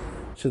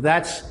 So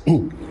that's,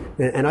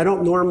 and I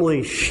don't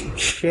normally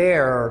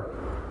share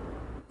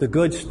the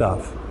good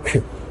stuff.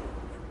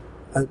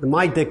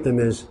 my dictum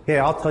is, hey,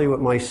 I'll tell you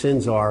what my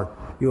sins are.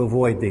 You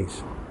avoid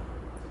these.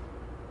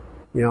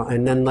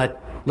 And then let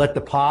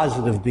the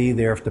positive be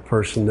there if the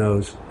person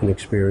knows and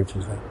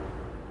experiences that.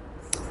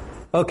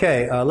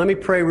 Okay, let me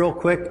pray real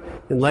quick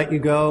and let you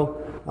go.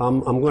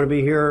 I'm going to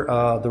be here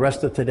the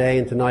rest of today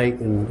and tonight,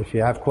 and if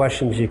you have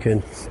questions, you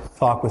can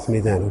talk with me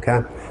then,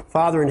 okay?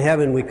 Father in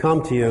heaven, we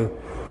come to you.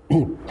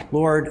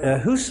 Lord,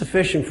 who's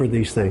sufficient for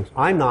these things?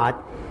 I'm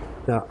not.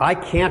 I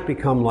can't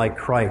become like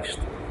Christ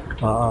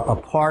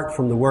apart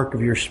from the work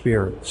of your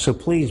Spirit. So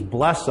please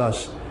bless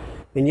us,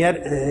 and yet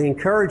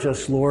encourage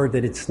us, Lord,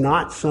 that it's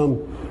not some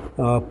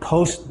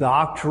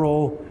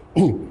post-doctoral,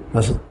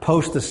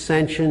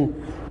 post-ascension,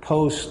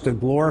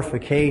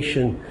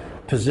 post-glorification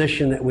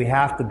position that we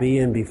have to be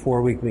in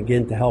before we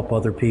begin to help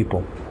other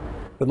people.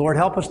 But Lord,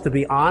 help us to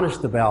be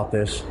honest about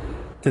this,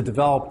 to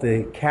develop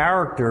the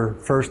character,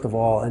 first of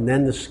all, and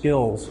then the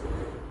skills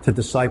to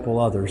disciple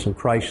others. In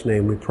Christ's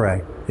name we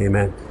pray.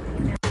 Amen.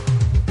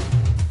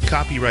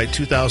 Copyright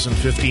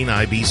 2015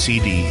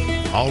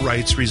 IBCD. All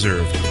rights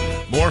reserved.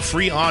 More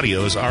free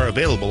audios are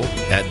available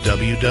at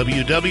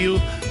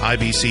www.ibcd.org.